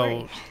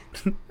 Worry.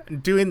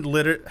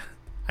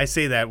 I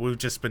say that we've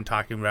just been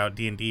talking about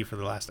D&D for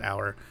the last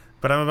hour,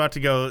 but I'm about to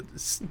go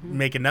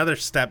make another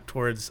step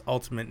towards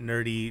ultimate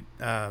nerdy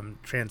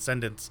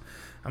transcendence.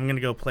 I'm gonna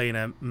go play in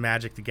a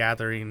Magic the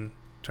Gathering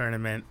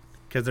tournament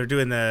because they're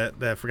doing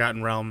the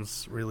Forgotten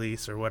Realms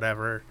release or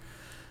whatever.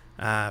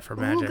 for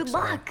Magic. good so,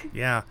 luck.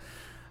 Yeah.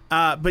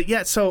 But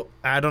yeah, so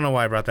I don't know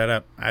why I brought that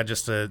up. I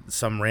just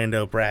some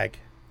rando brag.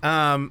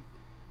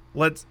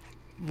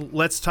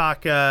 Let's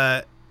talk.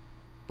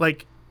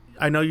 Like,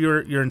 I know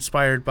you're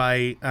inspired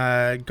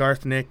by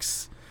Garth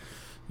Nix.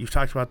 You've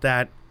talked about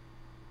that.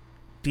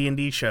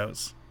 D&D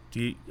shows.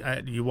 Do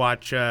you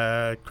watch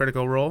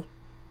Critical Role?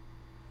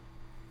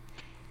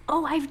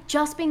 Oh, I've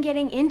just been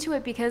getting into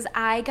it because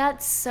I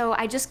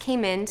just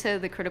came into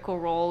the Critical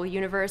Role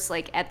universe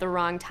like at the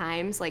wrong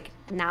times, like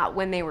not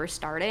when they were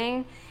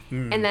starting.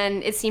 And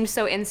then it seemed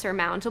so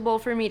insurmountable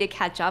for me to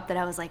catch up that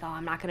I was like, oh,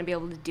 I'm not going to be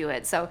able to do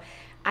it. So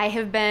I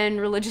have been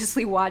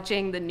religiously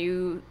watching the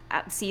new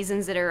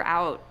seasons that are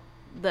out,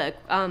 the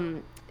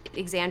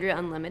Exandria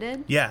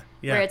Unlimited. Yeah.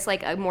 Where it's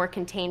like a more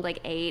contained,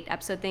 like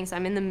 8-episode thing. So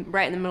I'm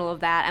right in the middle of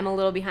that. I'm a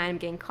little behind. I'm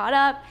getting caught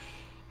up.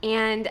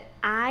 And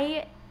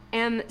I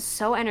am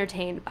so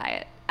entertained by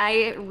it.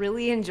 I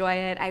really enjoy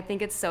it. I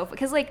think it's so fun.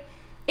 Because, like,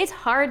 it's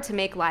hard to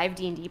make live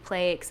D&D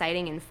play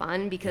exciting and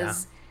fun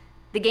because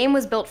the game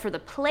was built for the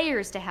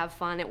players to have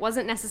fun. It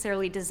wasn't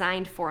necessarily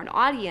designed for an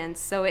audience.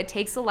 So it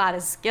takes a lot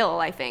of skill,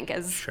 I think,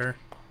 as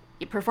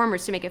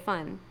performers to make it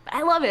fun. But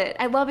I love it.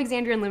 I love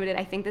Exandria Unlimited.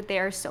 I think that they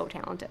are so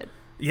talented.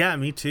 Yeah,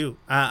 me too.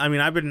 I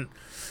mean,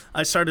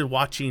 I started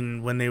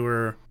watching when they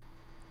were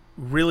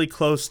really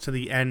close to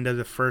the end of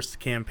the first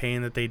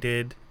campaign that they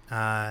did.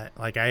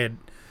 Like I had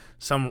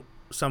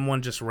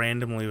someone just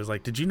randomly was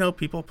like, "Did you know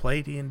people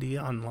play D&D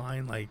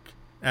online like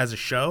as a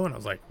show?" And I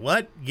was like,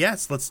 "What?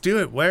 Yes, let's do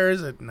it. Where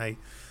is it?" And I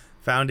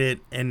found it,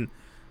 and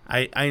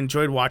I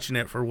enjoyed watching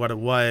it for what it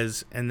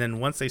was. And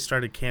then once they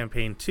started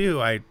campaign 2,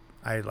 I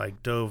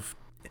like dove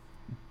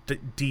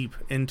deep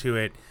into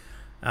it.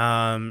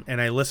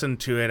 And I listened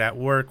to it at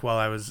work while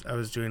I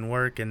was doing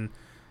work, and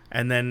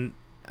then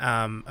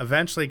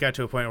eventually got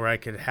to a point where I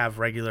could have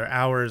regular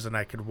hours and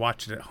I could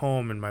watch it at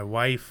home. And my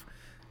wife,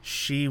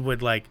 she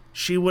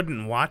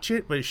wouldn't watch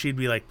it, but she'd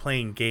be like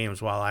playing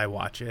games while I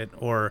watch it,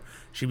 or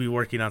she'd be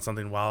working on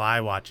something while I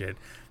watch it.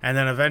 And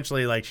then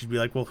eventually, like, she'd be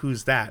like, "Well,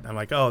 who's that?" And I'm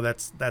like, "Oh,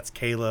 that's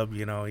Caleb.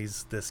 You know,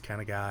 he's this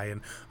kind of guy." And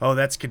 "Oh,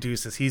 that's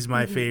Caduceus. He's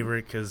my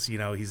favorite because you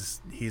know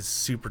he's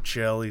super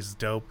chill. He's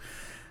dope."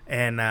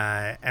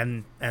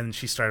 And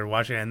she started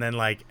watching it, and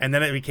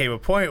then it became a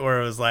point where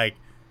it was like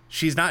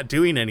she's not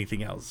doing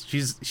anything else.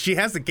 She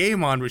has the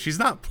game on, but she's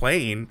not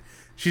playing.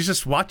 She's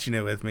just watching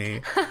it with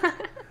me.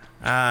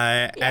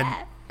 And she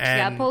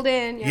got pulled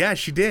in. Yeah,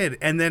 she did.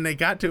 And then it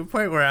got to a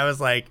point where I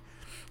was like,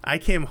 I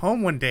came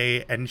home one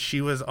day and she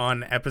was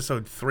on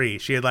episode 3.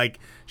 She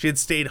had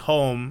stayed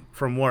home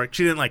from work.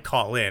 She didn't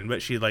call in,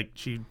 but she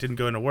didn't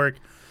go into work.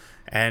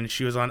 And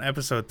she was on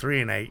episode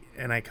 3,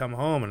 and I come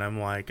home and I'm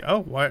like, "Oh,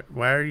 why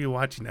are you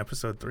watching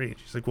episode 3?" And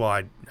she's like, "Well,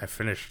 I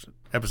finished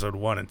episode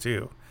 1 and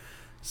 2."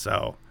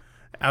 So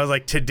I was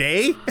like,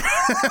 "Today?"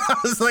 I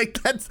was like,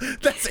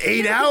 that's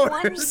 8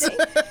 hours.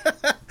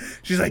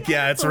 She's like,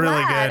 "Yeah, it's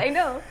really good." I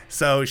know.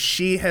 So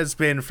she has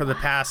been for the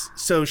past.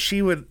 So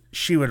she would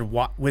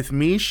with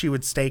me. She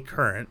would stay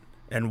current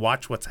and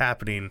watch what's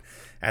happening,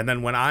 and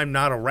then when I'm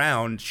not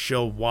around,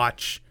 she'll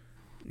watch.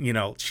 You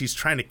know, she's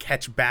trying to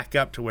catch back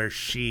up to where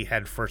she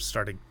had first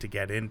started to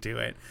get into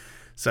it.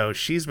 So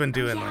she's been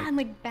doing and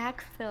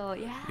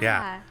backfill.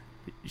 Yeah.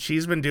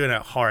 She's been doing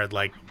it hard,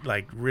 like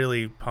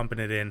really pumping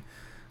it in.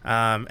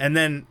 And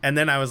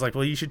then I was like,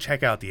 well, you should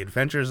check out the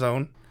Adventure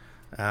Zone.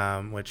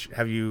 Which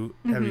have you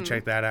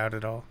checked that out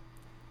at all?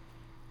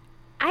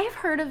 I've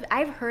heard of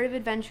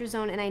Adventure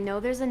Zone, and I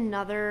know there's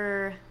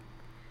another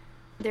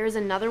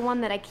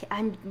one that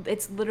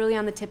it's literally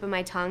on the tip of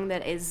my tongue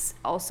that is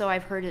also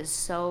I've heard is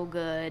so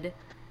good.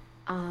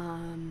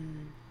 Oh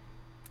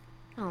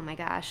my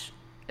gosh.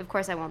 Of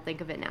course I won't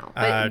think of it now.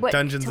 But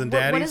Dungeons and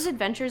Daddies? What is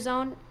Adventure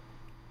Zone?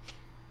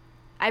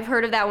 I've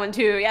heard of that one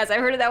too. Yes,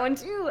 I've heard of that one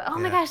too. Oh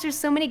my gosh, there's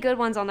so many good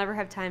ones. I'll never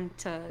have time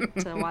to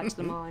watch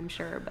them all, I'm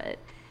sure. But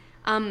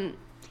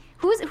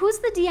who's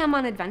the DM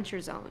on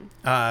Adventure Zone?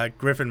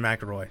 Griffin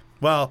McElroy.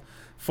 Well,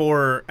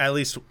 for at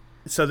least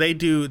so they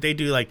do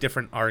like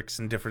different arcs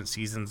and different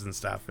seasons and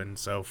stuff. And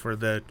so for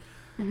the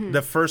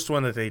first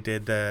one that they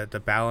did,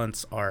 the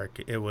balance arc,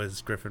 it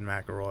was Griffin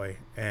McElroy,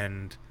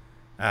 and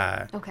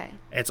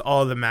it's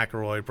all the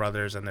McElroy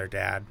brothers and their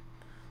dad.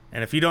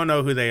 And if you don't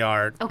know who they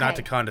are, not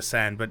to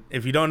condescend, but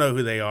if you don't know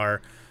who they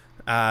are,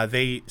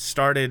 they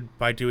started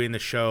by doing the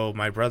show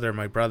My Brother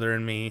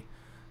and Me,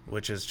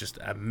 which is just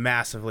a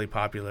massively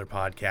popular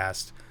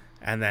podcast.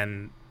 And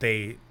then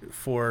they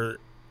for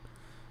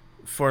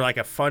like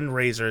a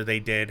fundraiser, they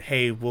did,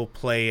 "Hey, we'll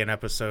play an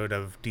episode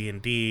of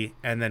D&D,"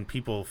 and then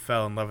people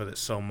fell in love with it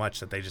so much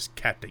that they just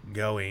kept it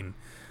going,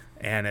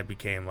 and it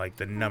became like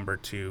the number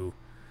 2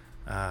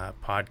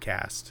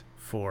 podcast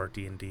for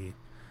D&D.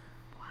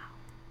 Wow.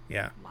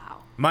 Yeah.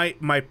 Wow.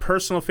 My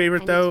personal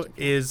favorite though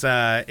is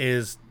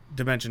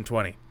Dimension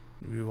 20.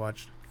 Have you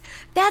watched?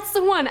 That's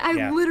the one. I've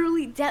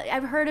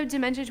heard of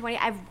Dimension 20.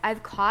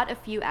 I've caught a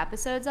few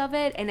episodes of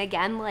it, and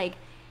again,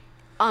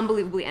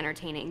 unbelievably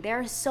entertaining.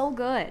 They're so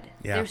good.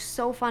 Yeah. They're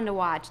so fun to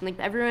watch. And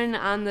everyone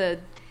on the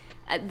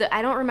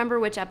I don't remember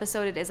which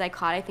episode it is I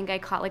caught. I think I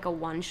caught like a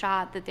one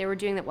shot that they were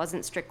doing that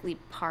wasn't strictly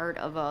part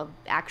of a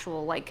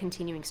actual like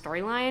continuing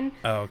storyline.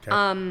 Oh,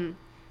 okay.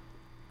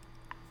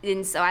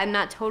 And so I'm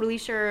not totally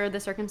sure the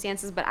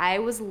circumstances, but I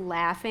was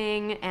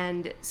laughing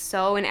and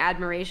so in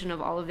admiration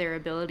of all of their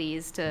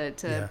abilities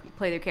to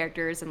play their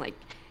characters. And like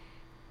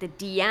the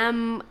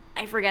DM,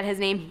 I forget his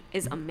name,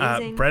 is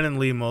amazing. Brennan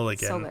Lee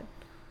Mulligan. So good.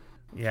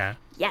 Yeah.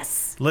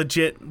 Yes.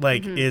 Legit,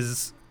 like,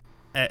 is...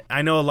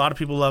 I know a lot of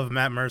people love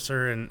Matt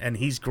Mercer, and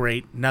he's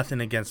great. Nothing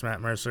against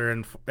Matt Mercer.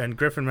 And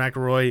Griffin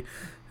McElroy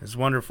is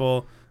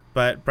wonderful.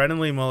 But Brennan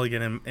Lee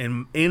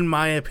Mulligan, in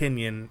my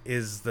opinion,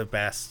 is the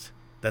best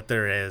that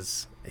there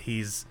is.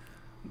 He's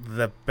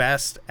the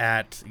best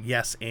at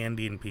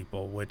yes-anding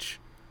people, which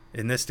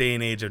in this day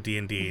and age of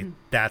D&D,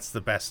 that's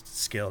the best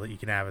skill that you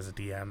can have as a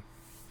DM.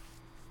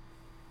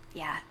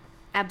 Yeah,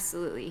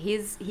 absolutely.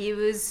 He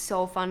was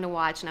so fun to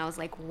watch, and I was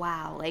like,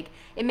 wow. Like,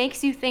 it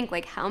makes you think,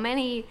 like, how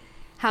many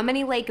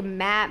like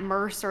Matt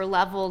Mercer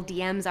level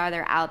DMs are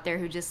there out there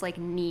who just like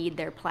need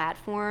their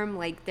platform?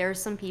 Like, there's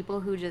some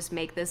people who just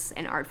make this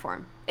an art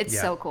form. It's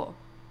so cool.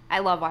 I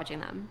love watching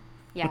them.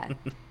 Yeah.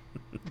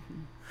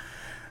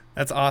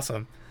 That's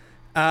awesome.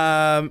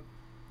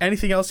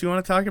 Anything else you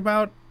want to talk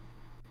about?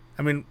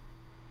 I mean,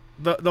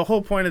 the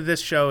whole point of this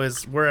show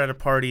is we're at a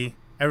party.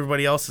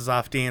 Everybody else is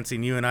off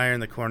dancing. You and I are in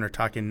the corner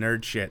talking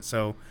nerd shit.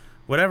 So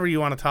whatever you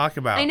want to talk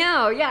about. I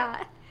know,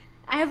 yeah.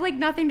 I have like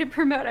nothing to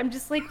promote. I'm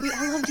just like,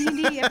 I love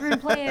D&D. Everyone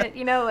play it.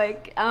 You know,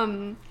 like,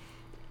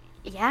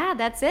 yeah,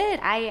 that's it.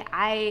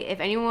 If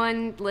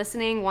anyone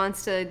listening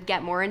wants to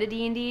get more into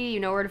D&D, you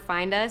know where to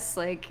find us.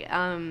 Like,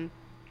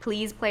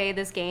 please play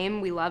this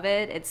game. We love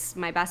it. It's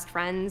my best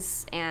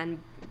friends, and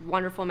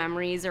wonderful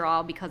memories are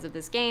all because of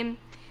this game.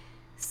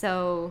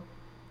 So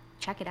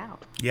check it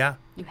out. Yeah.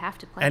 You have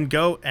to play.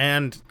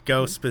 And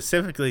go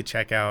specifically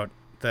check out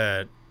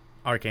the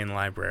Arcane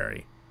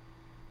Library.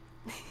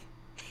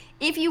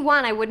 If you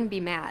want, I wouldn't be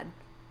mad.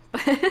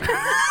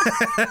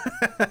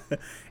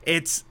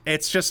 It's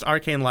just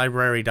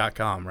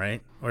arcanelibrary.com,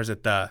 right? Or is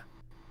it the?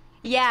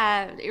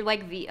 Yeah,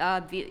 like the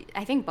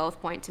I think both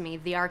point to me,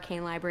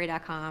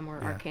 thearcanelibrary.com or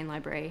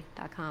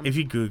arcanelibrary.com. If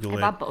you Google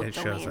I bought both it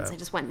domains. shows up. I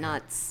just went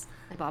nuts.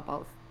 I bought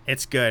both.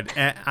 It's good.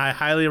 And I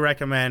highly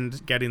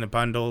recommend getting the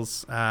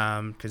bundles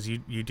because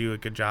you do a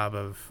good job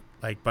of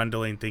like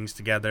bundling things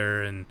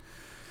together, and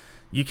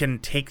you can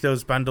take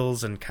those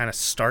bundles and kind of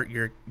start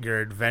your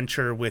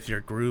adventure with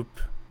your group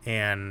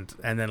and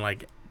then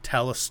like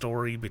tell a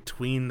story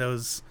between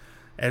those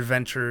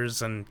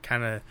adventures, and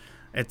kind of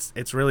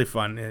it's really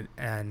fun.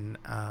 And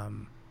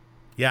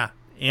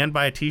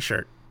buy a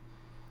t-shirt.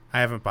 I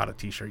haven't bought a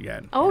t-shirt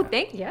yet. Oh,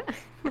 thank you.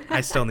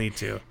 I still need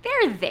to.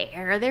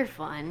 They're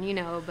fun, you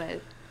know,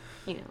 but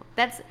you know,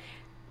 that's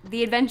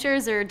the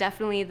adventures are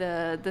definitely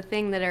the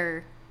thing that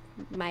are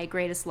my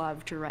greatest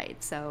love to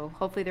write. So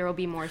hopefully there will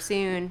be more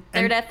soon.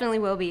 There definitely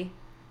will be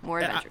more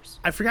adventures.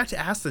 I forgot to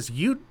ask this.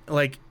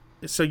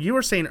 So you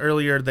were saying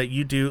earlier that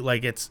you do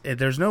like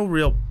there's no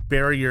real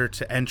barrier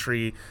to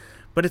entry,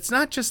 but it's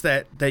not just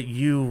that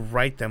you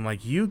write them.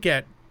 Like, you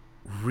get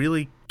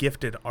really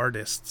gifted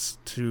artists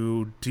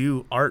to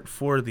do art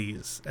for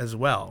these as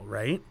well,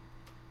 right?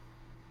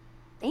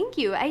 Thank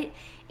you.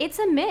 It's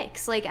a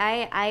mix. Like,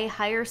 I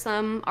hire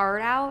some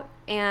art out,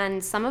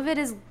 and some of it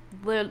is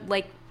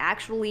like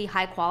actually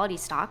high quality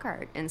stock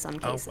art in some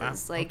cases. Oh, wow.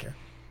 Like, okay.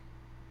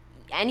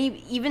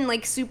 Even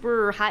like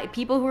super high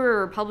people who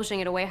are publishing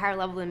at a way higher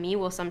level than me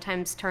will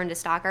sometimes turn to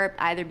stock art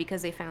either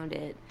because they found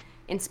it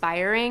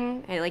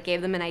inspiring, it like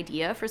gave them an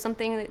idea for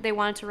something that they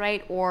wanted to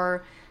write,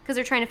 or because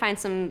they're trying to find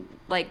some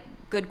like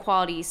good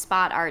quality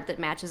spot art that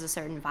matches a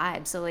certain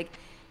vibe. So like,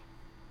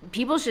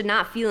 people should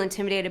not feel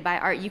intimidated by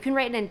art. You can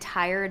write an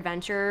entire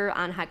adventure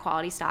on high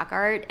quality stock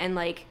art and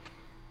like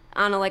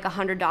on a like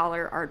 $100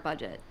 art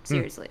budget.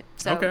 Seriously.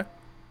 So okay.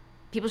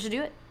 People should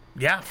do it.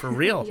 Yeah, for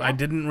real. Yeah. I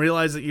didn't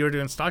realize that you were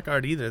doing stock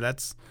art either.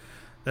 That's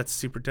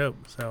super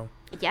dope. So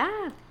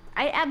yeah,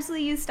 I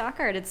absolutely use stock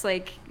art. It's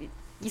like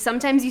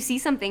sometimes you see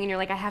something and you're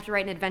like, I have to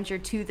write an adventure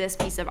to this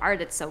piece of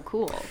art. It's so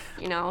cool,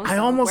 you know.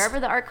 So wherever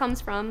the art comes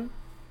from.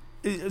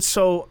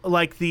 So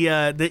like the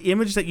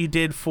image that you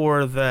did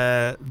for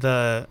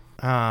the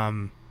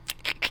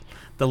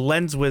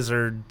Lens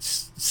Wizard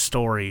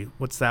story.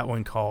 What's that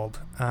one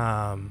called?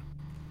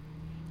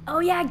 Oh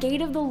yeah,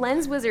 Gate of the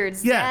Lens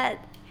Wizards. Yeah.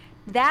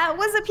 That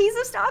was a piece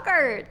of stock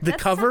art. The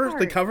cover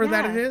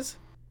that it is?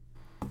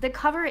 The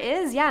cover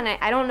is, yeah, and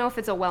I don't know if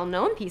it's a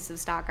well-known piece of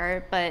stock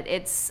art, but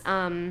it's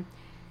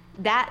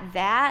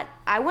that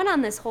I went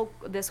on this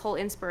whole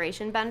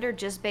inspiration bender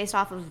just based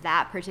off of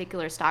that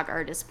particular stock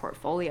artist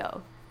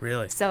portfolio.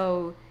 Really?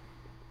 So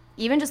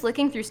even just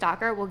looking through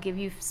stock art will give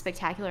you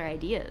spectacular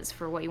ideas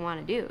for what you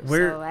want to do.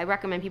 So I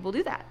recommend people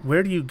do that.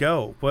 Where do you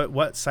go?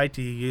 What site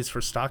do you use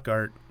for stock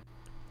art?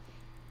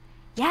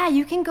 Yeah,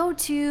 you can go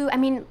to,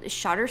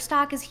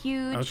 Shutterstock is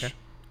huge. Okay.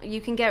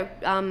 You can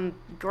get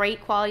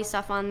great quality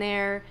stuff on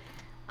there.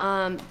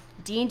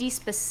 D&D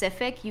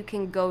specific, you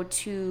can go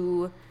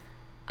to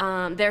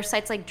There are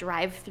sites like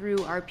Drive-Thru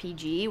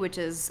RPG, which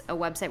is a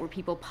website where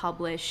people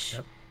publish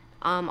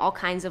all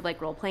kinds of like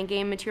role-playing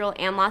game material,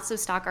 and lots of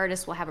stock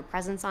artists will have a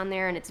presence on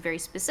there, and it's very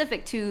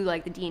specific to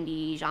like the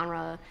D&D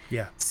genre.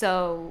 Yeah.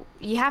 So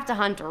you have to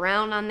hunt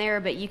around on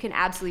there, but you can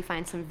absolutely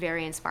find some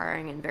very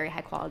inspiring and very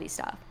high-quality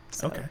stuff.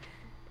 So Okay.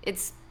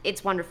 It's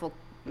wonderful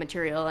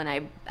material,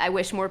 and I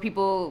wish more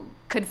people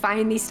could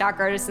find these stock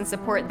artists and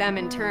support them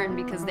in turn,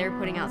 because they're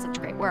putting out such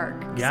great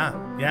work. Yeah,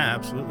 yeah,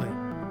 absolutely.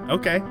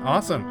 Okay,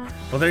 awesome.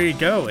 Well, there you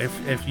go.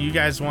 If you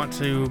guys want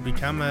to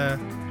become a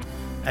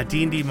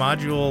D&D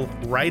module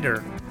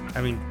writer,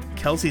 I mean,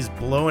 Kelsey's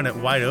blowing it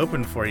wide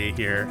open for you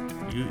here.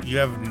 You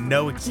have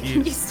no You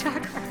excuse.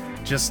 stock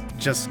art.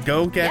 Just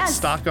go get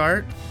stock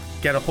art,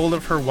 get a hold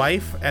of her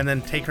wife, and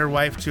then take her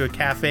wife to a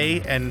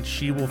cafe, and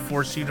she will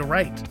force you to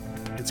write.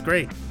 It's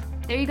great.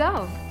 There you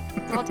go.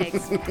 That's all it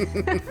takes.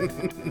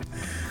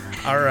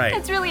 All right.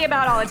 That's really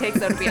about all it takes,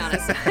 though, to be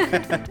honest.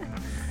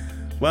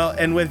 Well,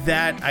 and with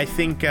that, I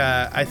think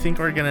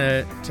we're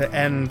gonna to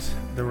end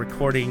the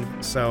recording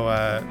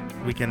so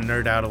we can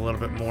nerd out a little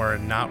bit more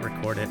and not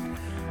record it.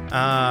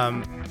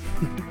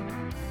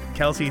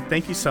 Kelsey,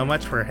 thank you so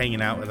much for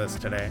hanging out with us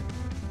today.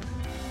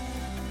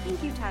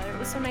 Thank you, Tyler. It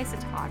was so nice to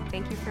talk.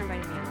 Thank you for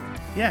inviting me on.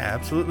 Yeah,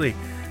 absolutely.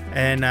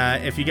 And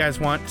if you guys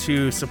want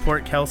to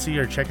support Kelsey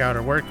or check out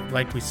her work,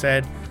 like we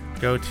said,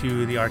 go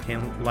to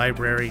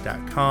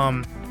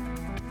thearcanelibrary.com.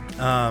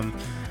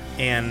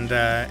 And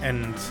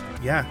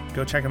yeah,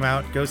 go check them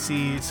out. Go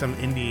see some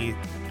indie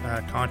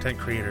content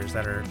creators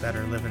that are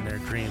living their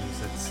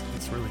dreams.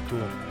 It's really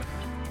cool.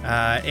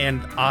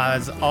 And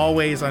as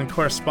always on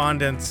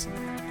Correspondence,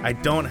 I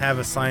don't have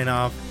a sign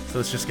off,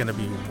 so it's just going to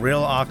be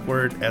real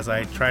awkward as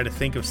I try to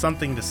think of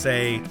something to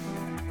say.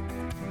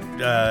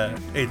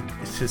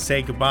 To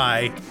say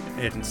goodbye.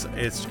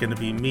 It's going to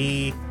be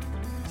me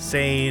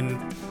saying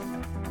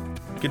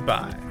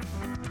goodbye.